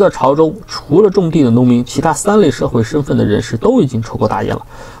此时的潮州，除了种地的农民，其他3类社会身份的人士都已经抽过大烟了。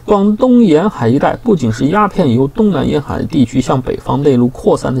广东沿海一带不仅是鸦片由东南沿海地区向北方内陆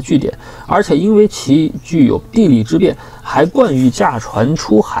扩散的据点，而且因为其具有地理之便，还惯于驾船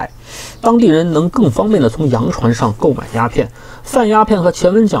出海，当地人能更方便地从洋船上购买鸦片。贩鸦片和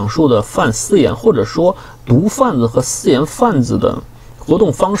前文讲述的贩私盐，或者说毒贩子和私盐贩子的活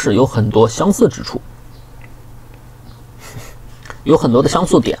动方式有很多相似之处，有很多的相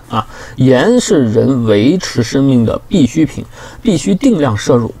似点啊。盐是人维持生命的必需品，必须定量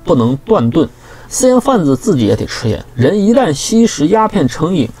摄入，不能断顿。私盐贩子自己也得吃盐，人一旦吸食鸦片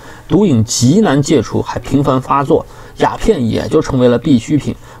成瘾，毒瘾极难戒除，还频繁发作，鸦片也就成为了必需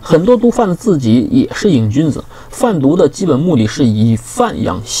品。很多毒贩子自己也是瘾君子，贩毒的基本目的是以贩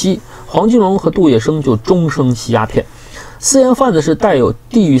养吸。黄金荣和杜月笙就终生吸鸦片。私盐贩子是带有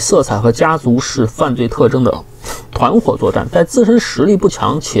地域色彩和家族式犯罪特征的团伙作战，在自身实力不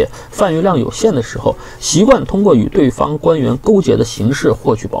强且贩运量有限的时候，习惯通过与对方官员勾结的形式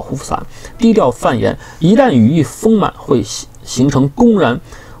获取保护伞，低调贩盐。一旦羽翼丰满，会形成公然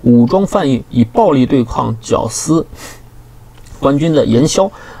武装贩运，以暴力对抗剿私官军的盐枭。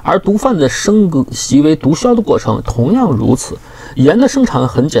而毒贩的升级为毒枭的过程同样如此。盐的生产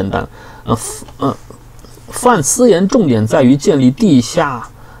很简单，贩私盐重点在于建立地下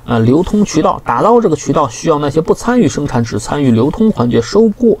流通渠道，打造这个渠道需要那些不参与生产只参与流通环节，收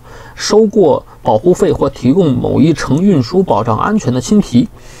过保护费或提供某一程运输保障安全的青皮。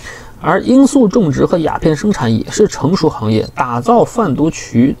而罂粟种植和鸦片生产也是成熟行业，打造贩毒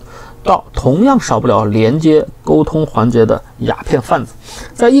渠道同样少不了连接沟通环节的鸦片贩子。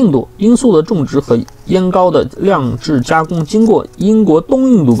在印度，罂粟的种植和烟膏的酿制加工，经过英国东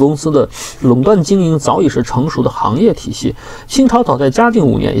印度公司的垄断经营，早已是成熟的行业体系。清朝早在嘉靖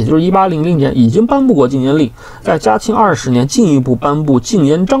5年，也就是1800年，已经颁布过禁烟令，在嘉庆20年进一步颁布禁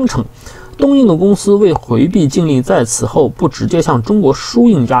烟章程。东印度公司为回避禁令，在此后不直接向中国输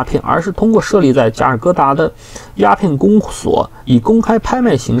印鸦片，而是通过设立在加尔各答的鸦片公所，以公开拍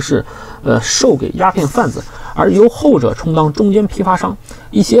卖形式售给鸦片贩子，而由后者充当中间批发商。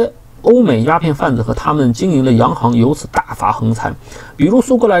一些欧美鸦片贩子和他们经营的洋行由此大发横财，比如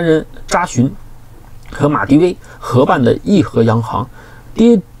苏格兰人扎寻和马迪威合办的义和洋行，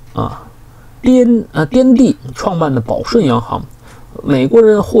颠地创办的宝顺洋行。美国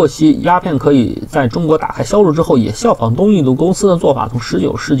人获悉鸦片可以在中国打开销路之后，也效仿东印度公司的做法，从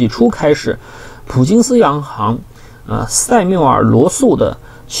19世纪初开始，普金斯洋行、塞缪尔罗素的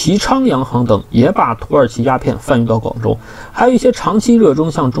齐昌洋行等也把土耳其鸦片贩运到广州。还有一些长期热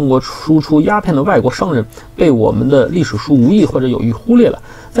衷向中国输出鸦片的外国商人，被我们的历史书无意或者有意忽略了。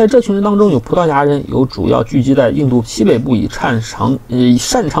在这群人当中，有葡萄牙人，有主要聚集在印度西北部以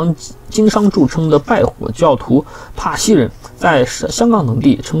擅长经商著称的拜火教徒帕西人，在香港等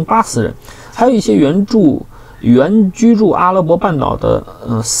地称巴斯人，还有一些原居住阿拉伯半岛的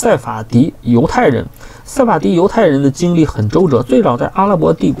塞法迪犹太人。塞法迪犹太人的经历很周折，最早在阿拉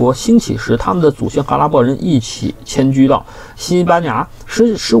伯帝国兴起时，他们的祖先和阿拉伯人一起迁居到西班牙。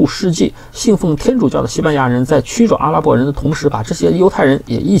15世纪，信奉天主教的西班牙人在驱逐阿拉伯人的同时，把这些犹太人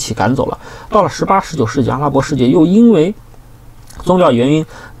也一起赶走了。到了18、19世纪，阿拉伯世界又因为宗教原因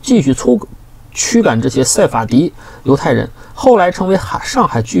继续驱赶这些塞法迪犹太人。后来成为上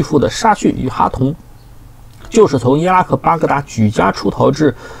海巨富的沙逊与哈同，就是从伊拉克巴格达举家出逃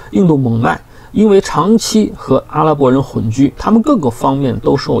至印度蒙迈。因为长期和阿拉伯人混居，他们各个方面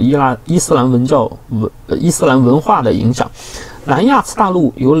都受伊斯兰文化的影响。南亚次大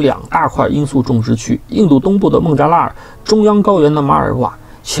陆有2大块罂粟种植区，印度东部的孟加拉尔，中央高原的马尔瓦，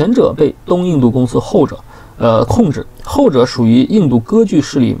前者被东印度公司控制，后者属于印度割据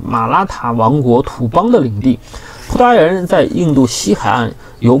势力马拉塔王国土邦的领地。葡萄牙人在印度西海岸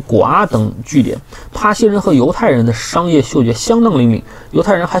有果阿等据点。帕西人和犹太人的商业嗅觉相当灵敏，犹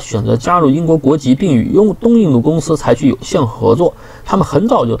太人还选择加入英国国籍，并与东印度公司采取有限合作。他们很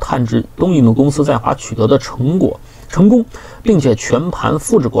早就探知东印度公司在华取得的成功，并且全盘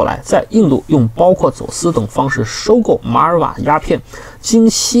复制过来，在印度用包括走私等方式收购马尔瓦鸦片，经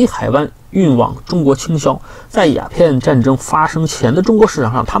西海湾运往中国倾销。在鸦片战争发生前的中国市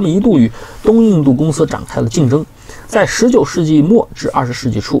场上，他们一度与东印度公司展开了竞争。在19世纪末至20世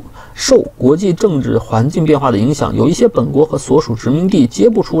纪初，受国际政治环境变化的影响，有一些本国和所属殖民地皆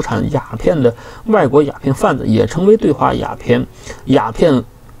不出产鸦片的外国鸦片贩子，也成为对华鸦片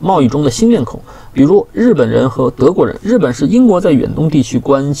贸易中的新面孔。比如日本人和德国人。日本是英国在远东地区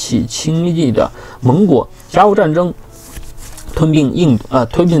关系亲密的盟国，甲午战争吞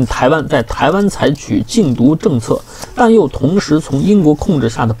并台湾，在台湾采取禁毒政策，但又同时从英国控制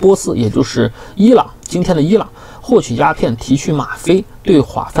下的波斯，也就是伊朗，今天的伊朗，获取鸦片，提取吗啡，对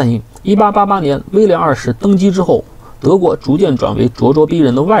华贩运。1888年威廉二世登基之后，德国逐渐转为咄咄逼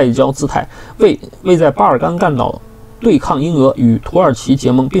人的外交姿态，为在巴尔干半岛对抗英俄，与土耳其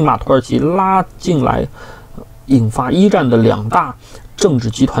结盟，并把土耳其拉进来，引发一战的两大政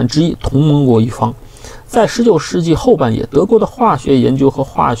治集团之一，同盟国一方。在19世纪后半叶，德国的化学研究和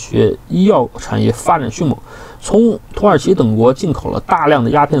化学医药产业发展迅猛，从土耳其等国进口了大量的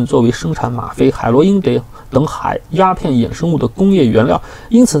鸦片作为生产吗啡、海洛因等鸦片衍生物的工业原料。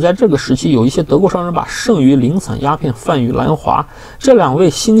因此在这个时期，有一些德国商人把剩余零散鸦片贩于兰华。这两位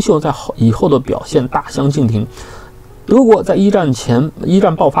新秀在以后的表现大相径庭。德国在一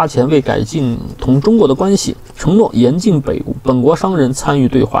战爆发前，为改进同中国的关系，承诺严禁本国商人参与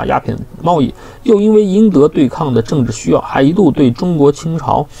对华鸦片贸易，又因为英德对抗的政治需要，还一度对中国清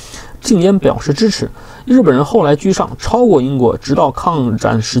朝禁烟表示支持。日本人后来居上，超过英国，直到抗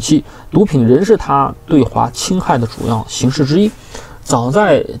战时期，毒品仍是他对华侵害的主要形式之一。早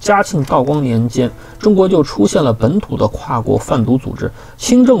在嘉庆、道光年间，中国就出现了本土的跨国贩毒组织。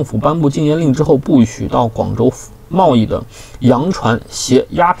清政府颁布禁烟令之后，不许到广州贸易的洋船携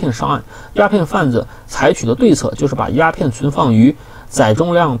鸦片上岸。鸦片贩子采取的对策就是把鸦片存放于载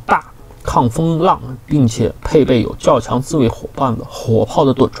重量大、抗风浪，并且配备有较强自卫火炮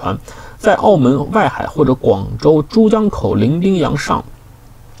的趸船，在澳门外海或者广州珠江口伶仃洋上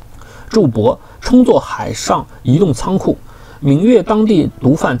驻泊，充作海上移动仓库。闽粤当地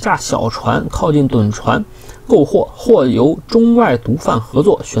毒贩驾小船靠近趸船购货，或由中外毒贩合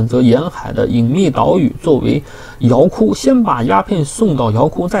作，选择沿海的隐秘岛屿作为窑窟，先把鸦片送到窑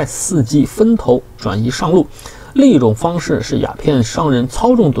窟，再伺机分头转移上路。另一种方式是鸦片商人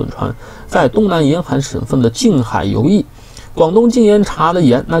操纵趸船，在东南沿海省份的近海游弋。广东禁烟查的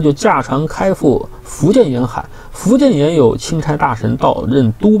严，那就驾船开赴福建沿海。福建也有钦差大臣到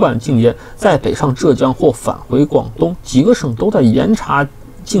任督办禁烟，在北上浙江或返回广东，几个省都在严查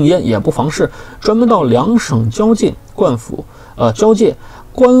禁烟，也不妨事，专门到两省交界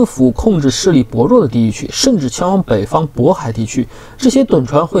官府控制势力薄弱的地区，甚至前往北方渤海地区。这些趸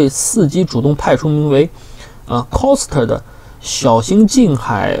船会伺机主动派出名为coaster 的小型近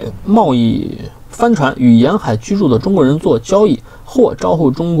海贸易帆船，与沿海居住的中国人做交易，或招呼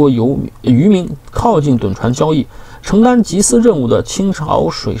中国渔民靠近趸船交易。承担缉私任务的清朝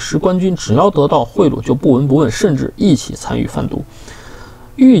水师官军，只要得到贿赂就不闻不问，甚至一起参与贩毒。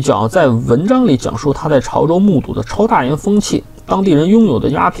玉角在文章里讲述他在潮州目睹的超大盐风气，当地人拥有的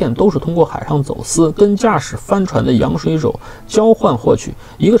鸦片都是通过海上走私，跟驾驶帆船的洋水手交换获取。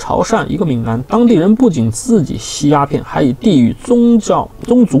一个潮汕，一个闽南，当地人不仅自己吸鸦片，还以地域宗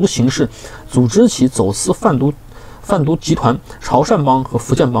族形式组织起走私贩毒集团潮汕帮和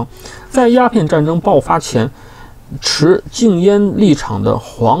福建帮。在鸦片战争爆发前，持禁烟立场的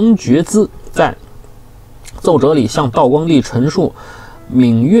黄觉滋在奏折里向道光帝陈述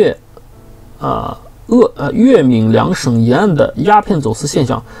粤闽两省沿岸的鸦片走私现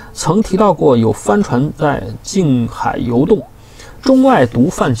象，曾提到过有帆船在近海游动，中外毒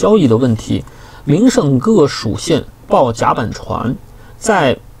贩交易的问题。闽省各属县报甲板船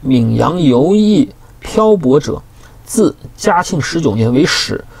在闽洋游弋漂泊者，自嘉庆19年为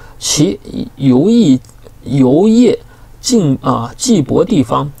始，其游业寄泊地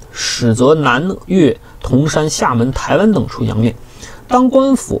方始则南粤、铜山、厦门、台湾等处洋面。当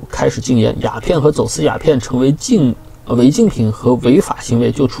官府开始禁烟，鸦片和走私鸦片成为违禁品和违法行为，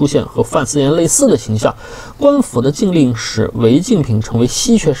就出现和贩私盐类似的形象。官府的禁令使违禁品成为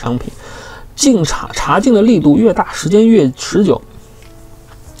稀缺商品，查禁的力度越大，时间越持久，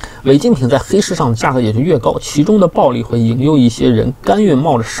违禁品在黑市上价格也就越高，其中的暴利会引诱一些人甘愿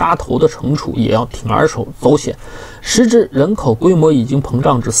冒着杀头的惩处，也要铤而走险。时至人口规模已经膨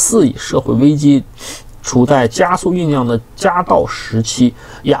胀至4亿，社会危机处在加速酝酿的家道时期，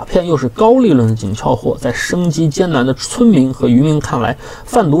鸦片又是高利润的紧俏货，在生机艰难的村民和渔民看来，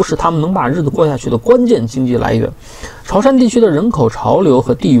贩毒是他们能把日子过下去的关键经济来源。潮汕地区的人口潮流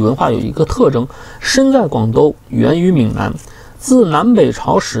和地域文化有一个特征，身在广东，源于闽南。自南北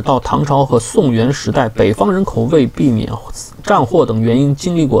朝史到唐朝和宋元时代，北方人口为避免战祸等原因，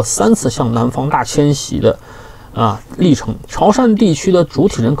经历过3次向南方大迁徙的历程。潮汕地区的主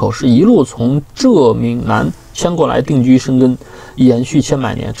体人口是一路从浙闽南迁过来定居生根，延续千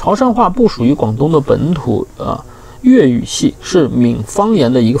百年。潮汕话不属于广东的本土粤语系，是闽方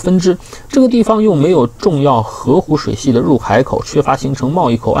言的一个分支。这个地方又没有重要河湖水系的入海口，缺乏形成贸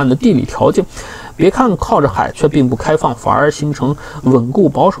易口岸的地理条件。别看靠着海，却并不开放，反而形成稳固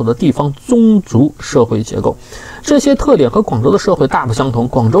保守的地方宗族社会结构。这些特点和广州的社会大不相同。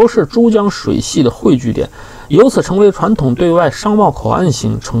广州是珠江水系的汇聚点，由此成为传统对外商贸口岸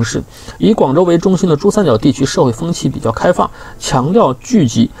型城市。以广州为中心的珠三角地区社会风气比较开放，强调聚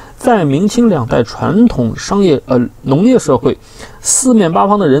集。在明清两代传统农业社会，四面八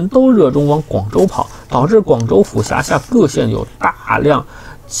方的人都热衷往广州跑，导致广州府辖下各县有大量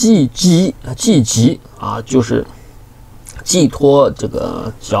寄籍就是寄托这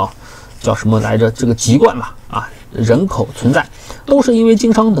个叫什么来着？这个籍贯吧人口存在，都是因为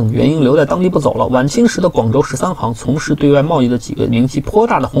经商等原因留在当地不走了。晚清时的广州13行从事对外贸易的几个名气颇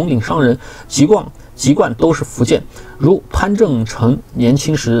大的红顶商人，籍贯都是福建，如潘正成年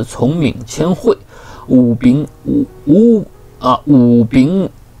轻时从闽迁会，吴秉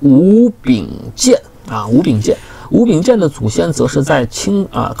健的祖先则是在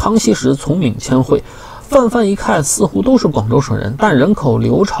康熙时从闽迁会。泛一看，似乎都是广州省人，但人口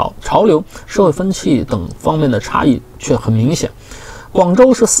潮流、社会风气等方面的差异却很明显。广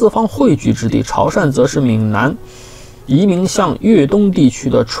州是四方汇聚之地，潮汕则是闽南移民向粤东地区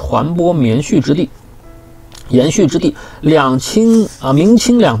的传播延续之地。明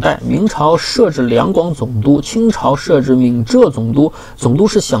清两代，明朝设置两广总督，清朝设置闽浙总督，总督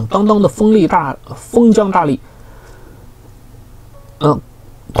是响当当的封疆大吏，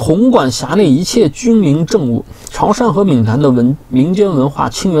统管辖内一切军民政务。潮汕和闽南的民间文化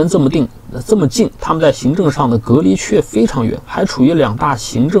亲缘这么近，他们在行政上的隔离却非常远，还处于两大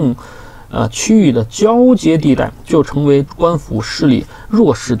行政区域的交接地带，就成为官府势力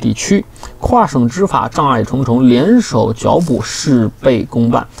弱势地区。跨省执法障碍重重，联手脚步事倍功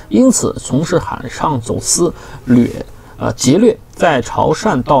半，因此从事海上走私劫掠，在潮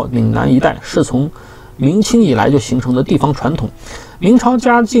汕到闽南一带是从明清以来就形成的地方传统。明朝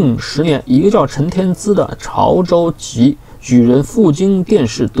嘉靖10年，一个叫陈天资的潮州籍举人赴京殿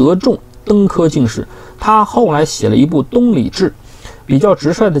试得中登科进士，他后来写了一部《东里志》，比较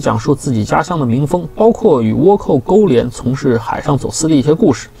直率地讲述自己家乡的民风，包括与倭寇勾连从事海上走私的一些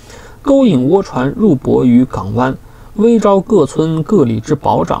故事，勾引倭船入泊于港湾，微招各村各里之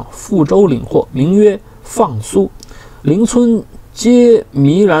保长赴州领货，名曰放苏，邻村皆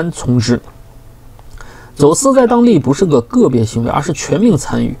迷然从之。走私在当地不是个别行为，而是全民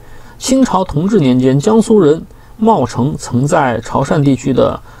参与。清朝同治年间，江苏人茂成曾在潮汕地区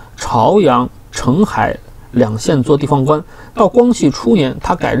的潮阳、澄海两县做地方官。到光绪初年，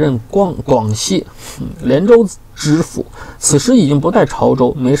他改任广西连州知府，此时已经不在潮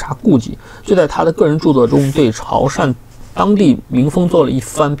州，没啥顾忌，就在他的个人著作中对潮汕当地民风做了一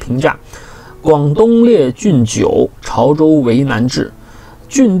番评价：广东列郡9，潮州为南治。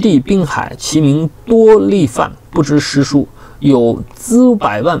郡地滨海，其民多利贩，不知诗书，有资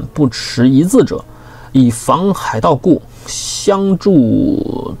百万不识一字者，以防海盗故，相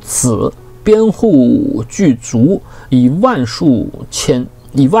助此，编户具足，以万数千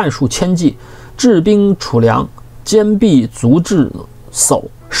计，治兵储粮，坚壁足治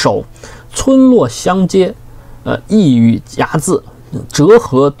守，村落相接，异与睚眦，折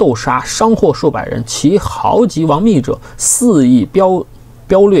河斗杀，伤获数百人，其豪极亡命者，肆意飙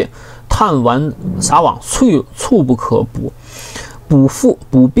掠，探丸撒网，猝不可捕。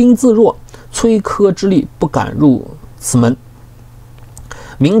补兵自弱，摧柯之力不敢入此门。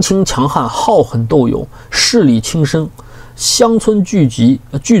明清强悍，好狠斗勇，势力轻生，乡村聚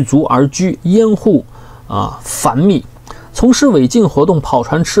族而居，烟户繁密。从事违禁活动，跑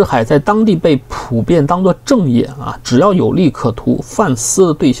船吃海，在当地被普遍当作正业只要有利可图，贩私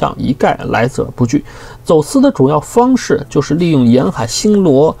的对象一概来者不拒。走私的主要方式就是利用沿海星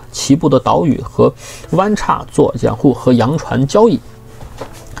罗棋布的岛屿和湾岔做掩护和洋船交易。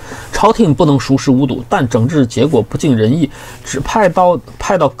朝廷不能熟视无睹，但整治结果不尽人意，只派到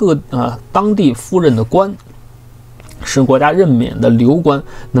当地夫人的官，是国家任免的流官，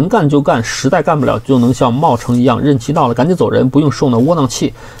能干就干，实在干不了就能像茂成一样，任期到了赶紧走人，不用受那窝囊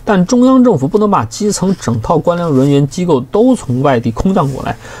气。但中央政府不能把基层整套官僚人员机构都从外地空降过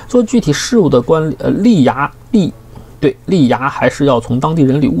来，做具体事务的吏衙还是要从当地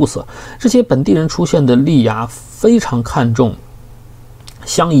人里物色。这些本地人出现的吏衙非常看重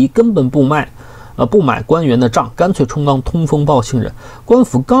相宜，根本不卖不买官员的账，干脆充当通风报信人。官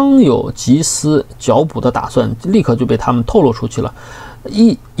府刚有缉私剿捕的打算，立刻就被他们透露出去了。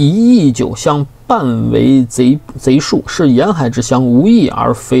一邑九乡，半为贼术，是沿海之乡，无益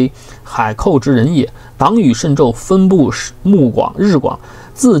而非海寇之人也。党羽甚骤，分布日广，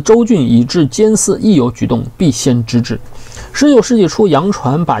自州郡以至监司，亦有举动，必先知之。19世纪初，洋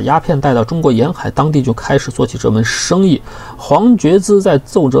船把鸦片带到中国沿海，当地就开始做起这门生意。黄觉滋在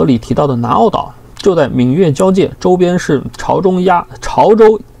奏折里提到的南澳岛，就在闽粤交界，周边是潮州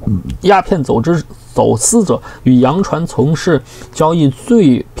鸦片走私者与洋船从事交易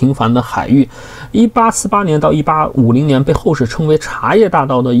最频繁的海域。1848年到1850年被后世称为茶叶大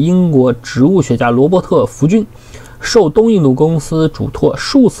盗的英国植物学家罗伯特·福军，受东印度公司嘱托，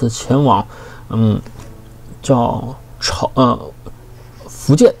数次前往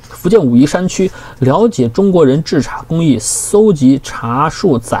福建武夷山区，了解中国人制茶工艺，搜集茶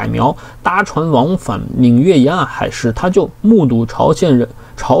树载苗，搭船往返闽粤沿岸海时，他就目睹潮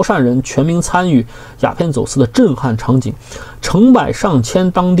汕人全民参与鸦片走私的震撼场景。成百上千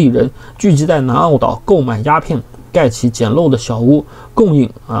当地人聚集在南澳岛购买鸦片，盖起简陋的小屋，供应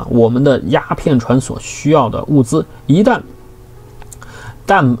我们的鸦片船所需要的物资。一旦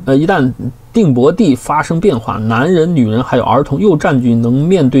定泊地发生变化，男人、女人还有儿童又占据能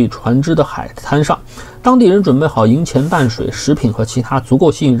面对船只的海滩上。当地人准备好银钱、淡水、食品和其他足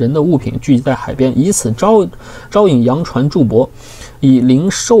够吸引人的物品，聚集在海边，以此招引洋船驻泊，以零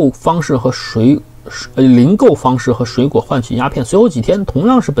购方式和水果换取鸦片。随后几天，同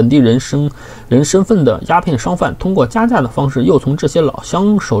样是本地人身份的鸦片商贩，通过加价的方式，又从这些老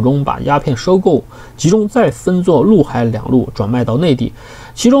乡手中把鸦片收购集中，再分作陆海两路转卖到内地。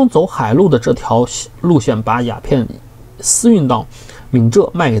其中走海路的这条路线，把鸦片私运到闽浙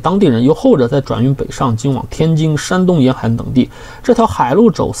卖给当地人，由后者再转运北上，经往天津、山东沿海等地。这条海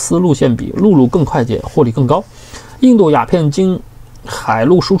路走私路线比陆路更快捷，获利更高。印度鸦片经海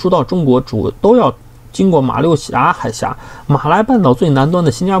路输出到中国都要经过马六甲海峡。马来半岛最南端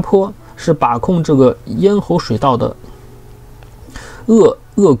的新加坡是把控这个咽喉水道的扼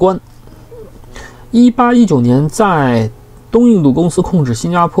关。1819年，在东印度公司控制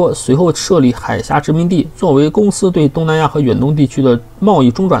新加坡，随后设立海峡殖民地，作为公司对东南亚和远东地区的贸易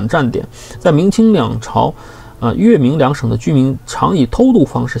中转站点。在明清两朝，粤闽两省的居民常以偷渡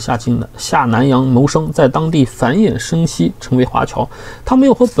方式下南洋谋生，在当地繁衍生息，成为华侨。他们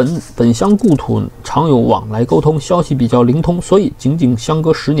又和本乡故土常有往来沟通，消息比较灵通，所以仅相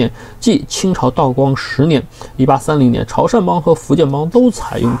隔10年，即清朝道光10年1830年，潮汕帮和福建帮都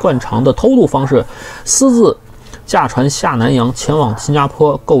采用惯常的偷渡方式，私自驾船下南洋，前往新加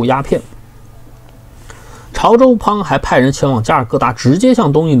坡购鸦片。潮州帮还派人前往加尔各答，直接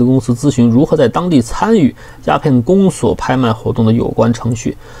向东印度公司咨询如何在当地参与鸦片公所拍卖活动的有关程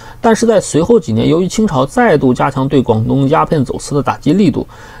序。但是在随后几年，由于清朝再度加强对广东鸦片走私的打击力度，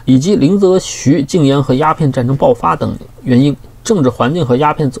以及林则徐禁烟和鸦片战争爆发等原因，政治环境和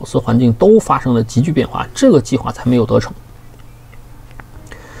鸦片走私环境都发生了急剧变化，这个计划才没有得逞。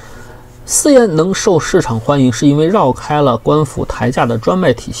私烟能受市场欢迎，是因为绕开了官府抬价的专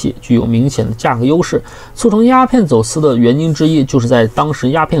卖体系，具有明显的价格优势。促成鸦片走私的原因之一，就是在当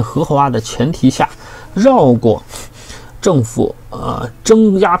时鸦片合法化的前提下，绕过政府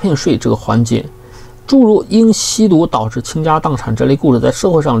征鸦片税这个环节。诸如因吸毒导致倾家荡产这类故事在社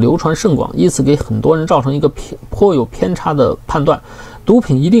会上流传甚广，因此给很多人造成一个颇有偏差的判断：毒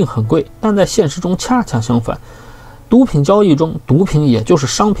品一定很贵。但在现实中恰恰相反。毒品交易中，毒品也就是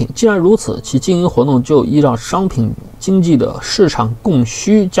商品。既然如此，其经营活动就依照商品经济的市场供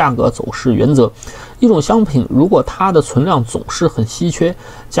需价格走势原则。一种商品如果它的存量总是很稀缺，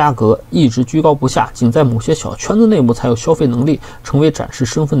价格一直居高不下，仅在某些小圈子内部才有消费能力，成为展示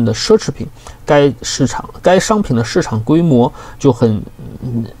身份的奢侈品，该商品的市场规模就很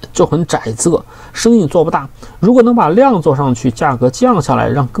窄仄，生意做不大。如果能把量做上去，价格降下来，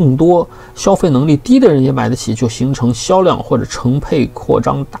让更多消费能力低的人也买得起，就形成销量或者成配扩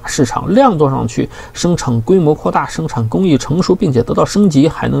张大市场。量做上去，生产规模扩大，生产工艺成熟并且得到升级，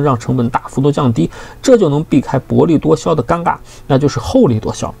还能让成本大幅度降低，这就能避开薄利多销的尴尬，那就是厚利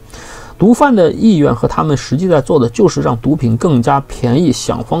多销。毒贩的意愿和他们实际在做的就是让毒品更加便宜，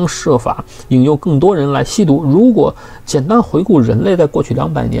想方设法引诱更多人来吸毒。如果简单回顾人类在过去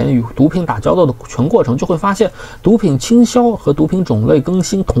200年与毒品打交道的全过程，就会发现毒品倾销和毒品种类更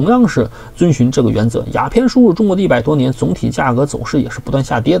新同样是遵循这个原则。鸦片输入中国的100多年，总体价格走势也是不断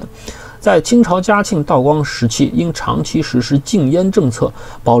下跌的。在清朝嘉庆、道光时期，因长期实施禁烟政策，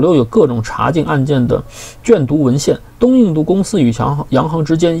保留有各种查禁案件的卷读文献。东印度公司与洋行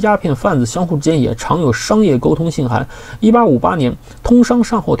之间，鸦片贩子相互之间也常有商业沟通信函。1858年通商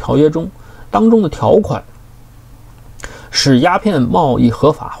善后条约中当中的条款使鸦片贸易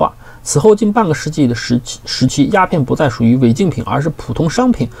合法化。此后近半个世纪的时期，鸦片不再属于违禁品，而是普通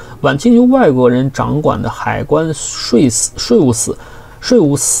商品。晚清由外国人掌管的海关税务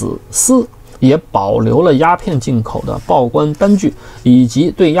司也保留了鸦片进口的报关单据，以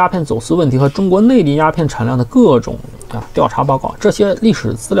及对鸦片走私问题和中国内地鸦片产量的各种调查报告。这些历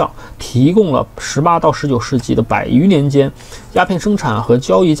史资料提供了18到19世纪的100余年间鸦片生产和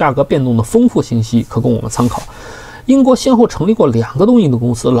交易价格变动的丰富信息，可供我们参考。英国先后成立过2个东印度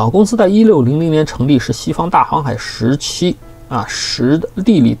公司，老公司在1600年成立，是西方大航海时期实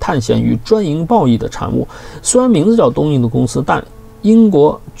地理探险与专营贸易的产物。虽然名字叫东印度公司，但英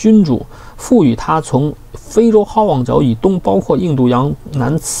国君主赋予它从非洲好望角以东，包括印度洋、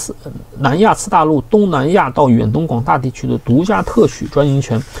南亚次大陆、东南亚到远东广大地区的独家特许专营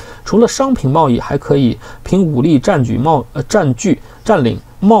权。除了商品贸易，还可以凭武力占领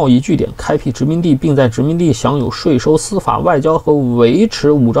贸易据点，开辟殖民地，并在殖民地享有税收、司法、外交和维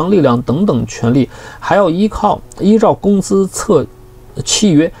持武装力量等等权利，还要依照公司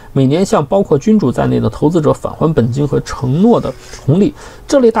契约每年向包括君主在内的投资者返还本金和承诺的红利。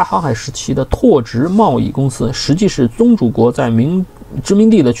这类大航海时期的拓殖贸易公司，实际是宗主国在殖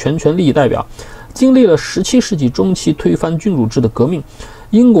民地的全权利益代表。经历了17世纪中期推翻君主制的革命，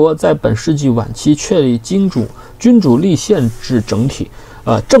英国在本世纪晚期确立君主立宪制政体。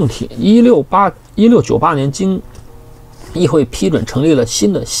1698年经议会批准成立了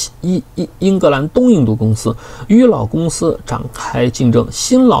新的英格兰东印度公司，与老公司展开竞争。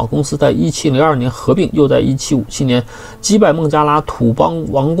新老公司在1702年合并，又在1757年击败孟加拉土邦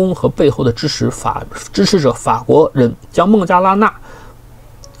王公和背后的支持者法国人，将孟加拉纳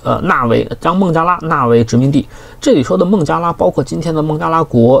为殖民地。这里说的孟加拉包括今天的孟加拉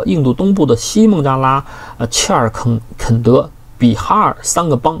国、印度东部的西孟加拉、切尔肯德、比哈尔3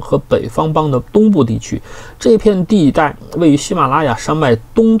个邦和北方邦的东部地区。这片地带位于喜马拉雅山脉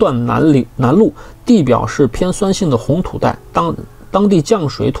东段南麓，地表是偏酸性的红土带，当地降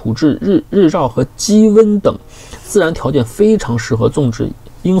水、土质、日照和积温等自然条件非常适合种植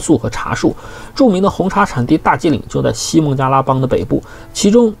罂粟和茶树。著名的红茶产地大吉岭就在西孟加拉邦的北部，其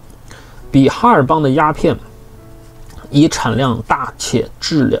中比哈尔邦的鸦片以产量大且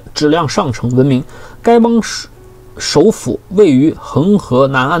质量上乘闻名。该邦首府位于恒河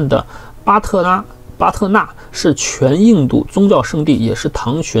南岸的巴特纳，是全印度宗教圣地，也是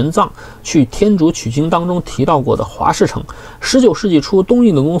唐玄奘去天竺取经当中提到过的华氏城。19世纪初，东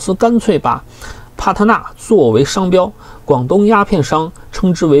印度公司干脆把帕特纳作为商标，广东鸦片商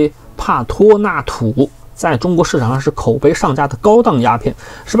称之为帕托纳土，在中国市场上是口碑上佳的高档鸦片。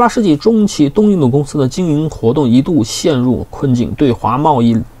18世纪中期，东印度公司的经营活动一度陷入困境，对华贸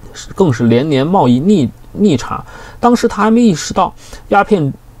易更是连年贸易逆差。当时他还没意识到鸦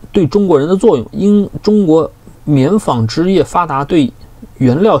片对中国人的作用，因中国棉纺织业发达，对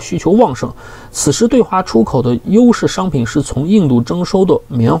原料需求旺盛，此时对华出口的优势商品是从印度征收的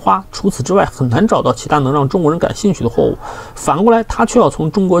棉花，除此之外很难找到其他能让中国人感兴趣的货物。反过来，他却要从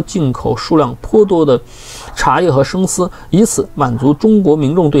中国进口数量颇多的茶叶和生丝，以此满足中国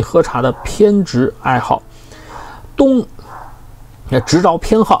民众对喝茶的偏执爱好。执着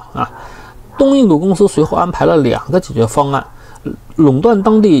偏好东印度公司随后安排了2个解决方案：垄断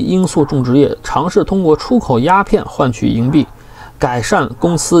当地罂粟种植业，尝试通过出口鸦片换取银币，改善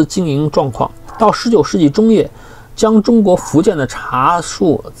公司经营状况。到19世纪中叶，将中国福建的茶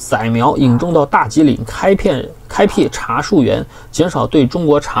树载苗引种到大吉岭，开辟茶树园，减少对中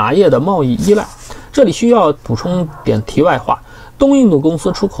国茶叶的贸易依赖。这里需要补充点题外话，东印度公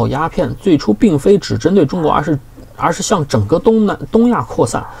司出口鸦片最初并非只针对中国，而是向整个东亚扩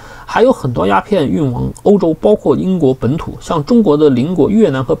散，还有很多鸦片运往欧洲，包括英国本土。像中国的邻国越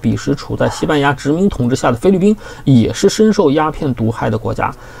南和彼时处在西班牙殖民统治下的菲律宾，也是深受鸦片毒害的国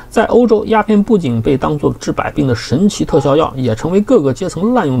家。在欧洲，鸦片不仅被当作治百病的神奇特效药，也成为各个阶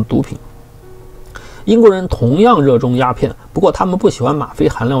层滥用的毒品。英国人同样热衷鸦片，不过他们不喜欢吗啡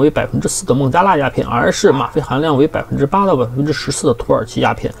含量为4%的孟加拉鸦片，而是吗啡含量为8%到14%的土耳其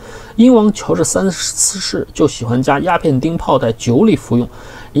鸦片。英王乔治3世就喜欢将鸦片丁泡在酒里服用。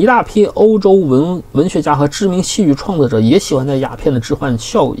一大批欧洲文学家和知名戏剧创作者也喜欢在鸦片的致幻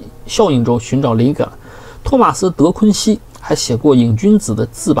效应中寻找灵感。托马斯·德昆西还写过《瘾君子》的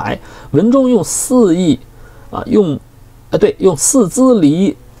自白，文中用四支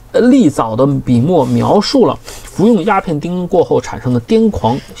利枣的笔墨描述了服用鸦片丁过后产生的癫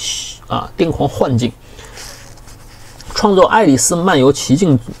狂幻境。创作《爱丽丝漫游奇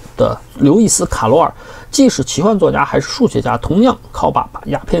境》的刘易斯·卡罗尔既是奇幻作家还是数学家，同样靠把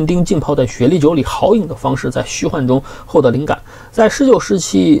鸦片丁浸泡在雪莉酒里好饮的方式，在虚幻中获得灵感。在19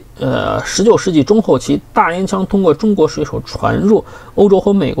世纪中后期，大烟枪通过中国水手传入欧洲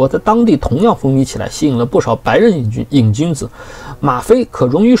和美国，在当地同样风靡起来，吸引了不少白人瘾君子。吗啡可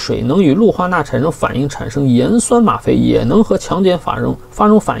溶于水，能与氯化钠产生反应，产生盐酸吗啡，也能和强碱发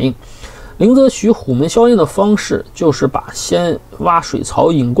生反应。林则徐虎门销烟的方式就是把先挖水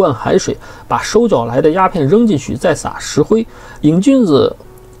槽引灌海水，把收缴来的鸦片扔进去，再撒石灰。瘾君子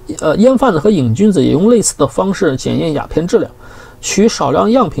烟贩子和瘾君子也用类似的方式检验鸦片质量，取少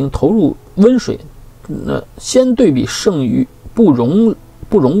量样品投入温水，先对比剩余不溶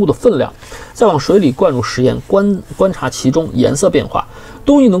物的分量，再往水里灌入食盐，观察其中颜色变化。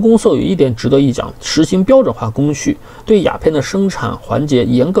东印的公司有一点值得一讲，实行标准化工序，对鸦片的生产环节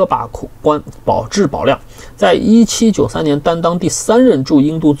严格把关，保质保量。在1793年担当第3任驻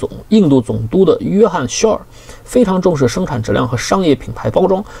印度总督的约翰·肖尔非常重视生产质量和商业品牌包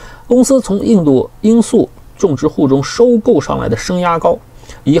装。公司从印度罂粟种植户中收购上来的生鸦膏，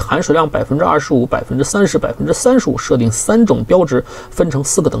以含水量25%、30%、35%设定3种标值，分成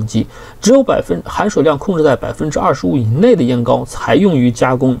4个等级。只有含水量控制在25%以内的烟膏才用于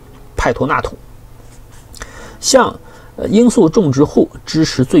加工派托纳土。像罂粟种植户支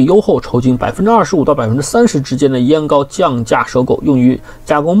持最优厚酬金25%到30%之间的烟膏降价收购，用于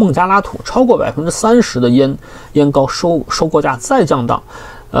加工孟加拉土。超过30%的烟膏收购价再降档，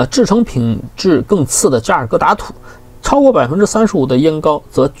制成品质更次的加尔各答土。超过35%的烟膏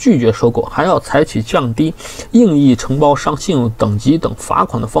则拒绝收购，还要采取降低应役承包商信用等级等罚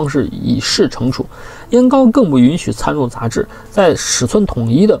款的方式以示惩处。烟膏更不允许掺入杂质，在尺寸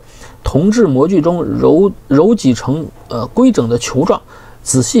统一的铜制模具中揉挤成规整的球状，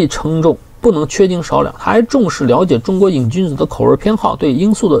仔细称重，不能缺斤少两。他还重视了解中国瘾君子的口味偏好，对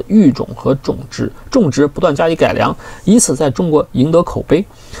罂粟的育种和种植不断加以改良，以此在中国赢得口碑。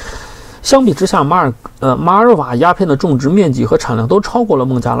相比之下，马尔瓦鸦片的种植面积和产量都超过了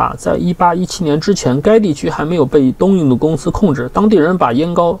孟加拉。在1817年之前，该地区还没有被东印度公司控制。当地人把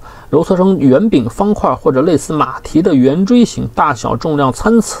烟膏揉搓成圆饼、方块或者类似马蹄的圆锥形，大小重量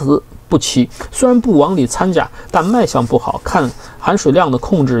参差不齐。虽然不往里掺假，但卖相不好看，含水量的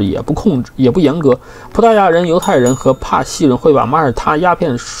控制也不严格。葡萄牙人、犹太人和帕西人会把马耳他鸦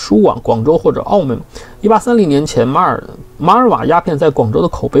片输往广州或者澳门。1830年前，马尔瓦鸦片在广州的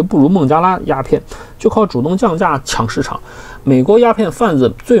口碑不如孟加拉鸦片，就靠主动降价抢市场。美国鸦片贩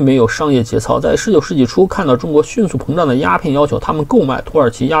子最没有商业节操，在19世纪初看到中国迅速膨胀的鸦片，要求他们购买土耳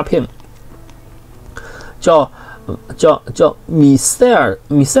其鸦片，叫米塞尔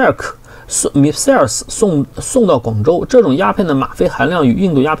斯送到广州。这种鸦片的吗啡含量与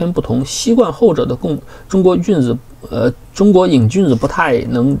印度鸦片不同，习惯后者的中国瘾君子不太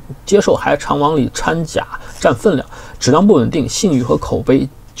能接受，还常往里掺假占分量，质量不稳定，信誉和口碑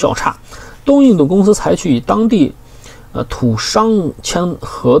较差。东印度公司采取以当地土商签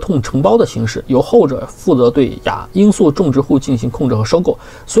合同承包的形式，由后者负责对罂粟种植户进行控制和收购，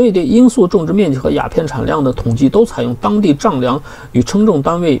所以对罂粟种植面积和鸦片产量的统计都采用当地丈量与称重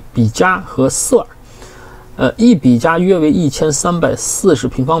单位比加和色尔。一比加约为1340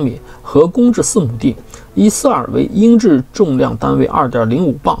平方米，合公制4亩地。一色尔为英制重量单位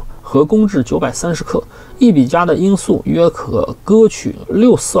 2.05 磅，合公制930克。一比加的罂粟约可割取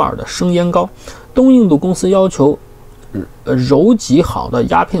6色尔的生烟膏。东印度公司要求揉挤好的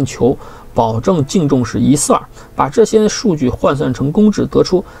鸦片球保证净重是1色尔，把这些数据换算成公制，得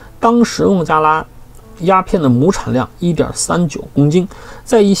出当时孟加拉鸦片的亩产量 1.39 公斤。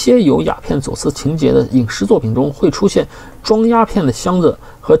在一些有鸦片走私情节的影视作品中，会出现装鸦片的箱子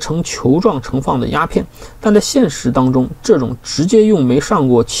和呈球状盛放的鸦片，但在现实当中，这种直接用没上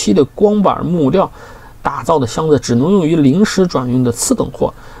过漆的光板木料打造的箱子只能用于临时转运的次等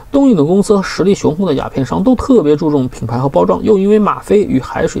货。东印度公司和实力雄厚的鸦片商都特别注重品牌和包装，又因为吗啡与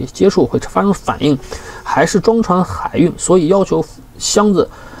海水接触会发生反应，还是装船海运，所以要求箱子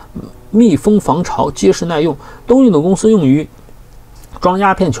密封防潮、结实耐用。东印度公司用于装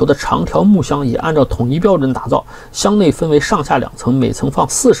鸦片球的长条木箱也按照统一标准打造，箱内分为上下2层，每层放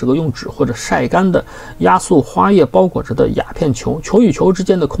40个用纸或者晒干的压缩花叶包裹着的鸦片球，球与球之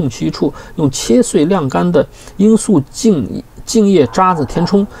间的空隙处用切碎晾干的罂粟茎叶渣子填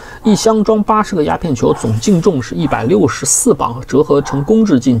充。一箱装80个鸦片球，总净重是164磅，折合成公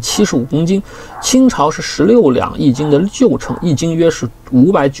制近75公斤。清朝是16两1斤的6称，1斤约是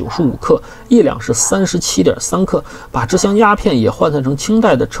595克，1两是37.3克。把这箱鸦片也换算成清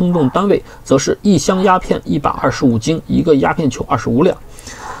代的称重单位，则是一箱鸦片125斤，一个鸦片球25两。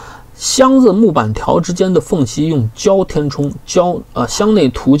箱子木板条之间的缝隙用胶填充，箱内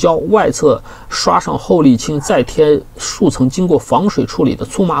涂胶，外侧刷上厚沥青，再贴数层经过防水处理的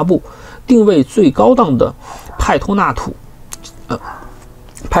粗麻布。定位最高档的派托纳土，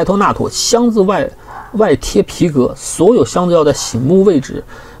箱子外贴皮革，所有箱子要在醒目位置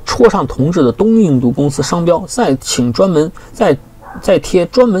戳上同志的东印度公司商标，再贴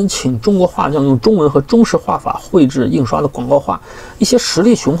专门请中国画匠用中文和中式画法绘制印刷的广告画。一些实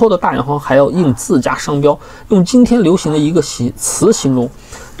力雄厚的大洋行还要印自家商标，用今天流行的一个词形容。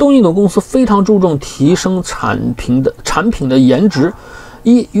东印度公司非常注重提升产品的颜值。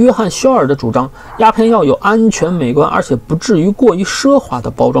约翰肖尔的主张，鸦片要有安全美观而且不至于过于奢华的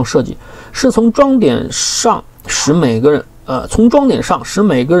包装设计，是从装点上使每个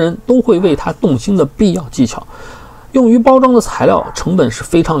人都会为它动心的必要技巧。用于包装的材料成本是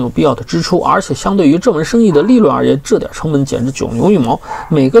非常有必要的支出，而且相对于这门生意的利润而言，这点成本简直九牛一毛。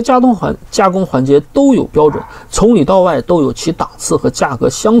每个加工环节都有标准，从里到外都有其档次和价格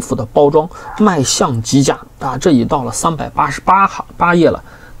相符的包装，卖相极佳啊！这已到了388页了，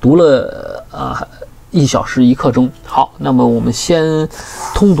读了1小时1刻钟。好，那么我们先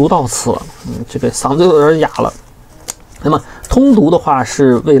通读到此了。这个嗓子有点哑了。那么通读的话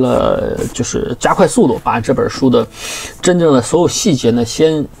是为了就是加快速度，把这本书的真正的所有细节呢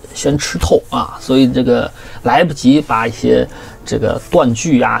先吃透啊，所以这个来不及把一些这个断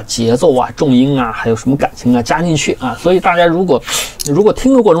句啊、节奏啊、重音啊，还有什么感情啊加进去啊，所以大家如果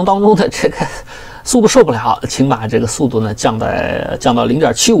听的过程当中的这个速度受不了，请把这个速度呢降到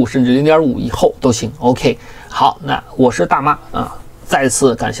0.75甚至0.5以后都行。OK， 好，那我是大妈啊。再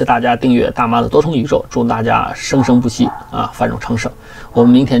次感谢大家订阅大妈的多重宇宙，祝大家生生不息啊，繁荣昌盛。我们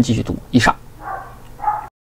明天继续读。以上。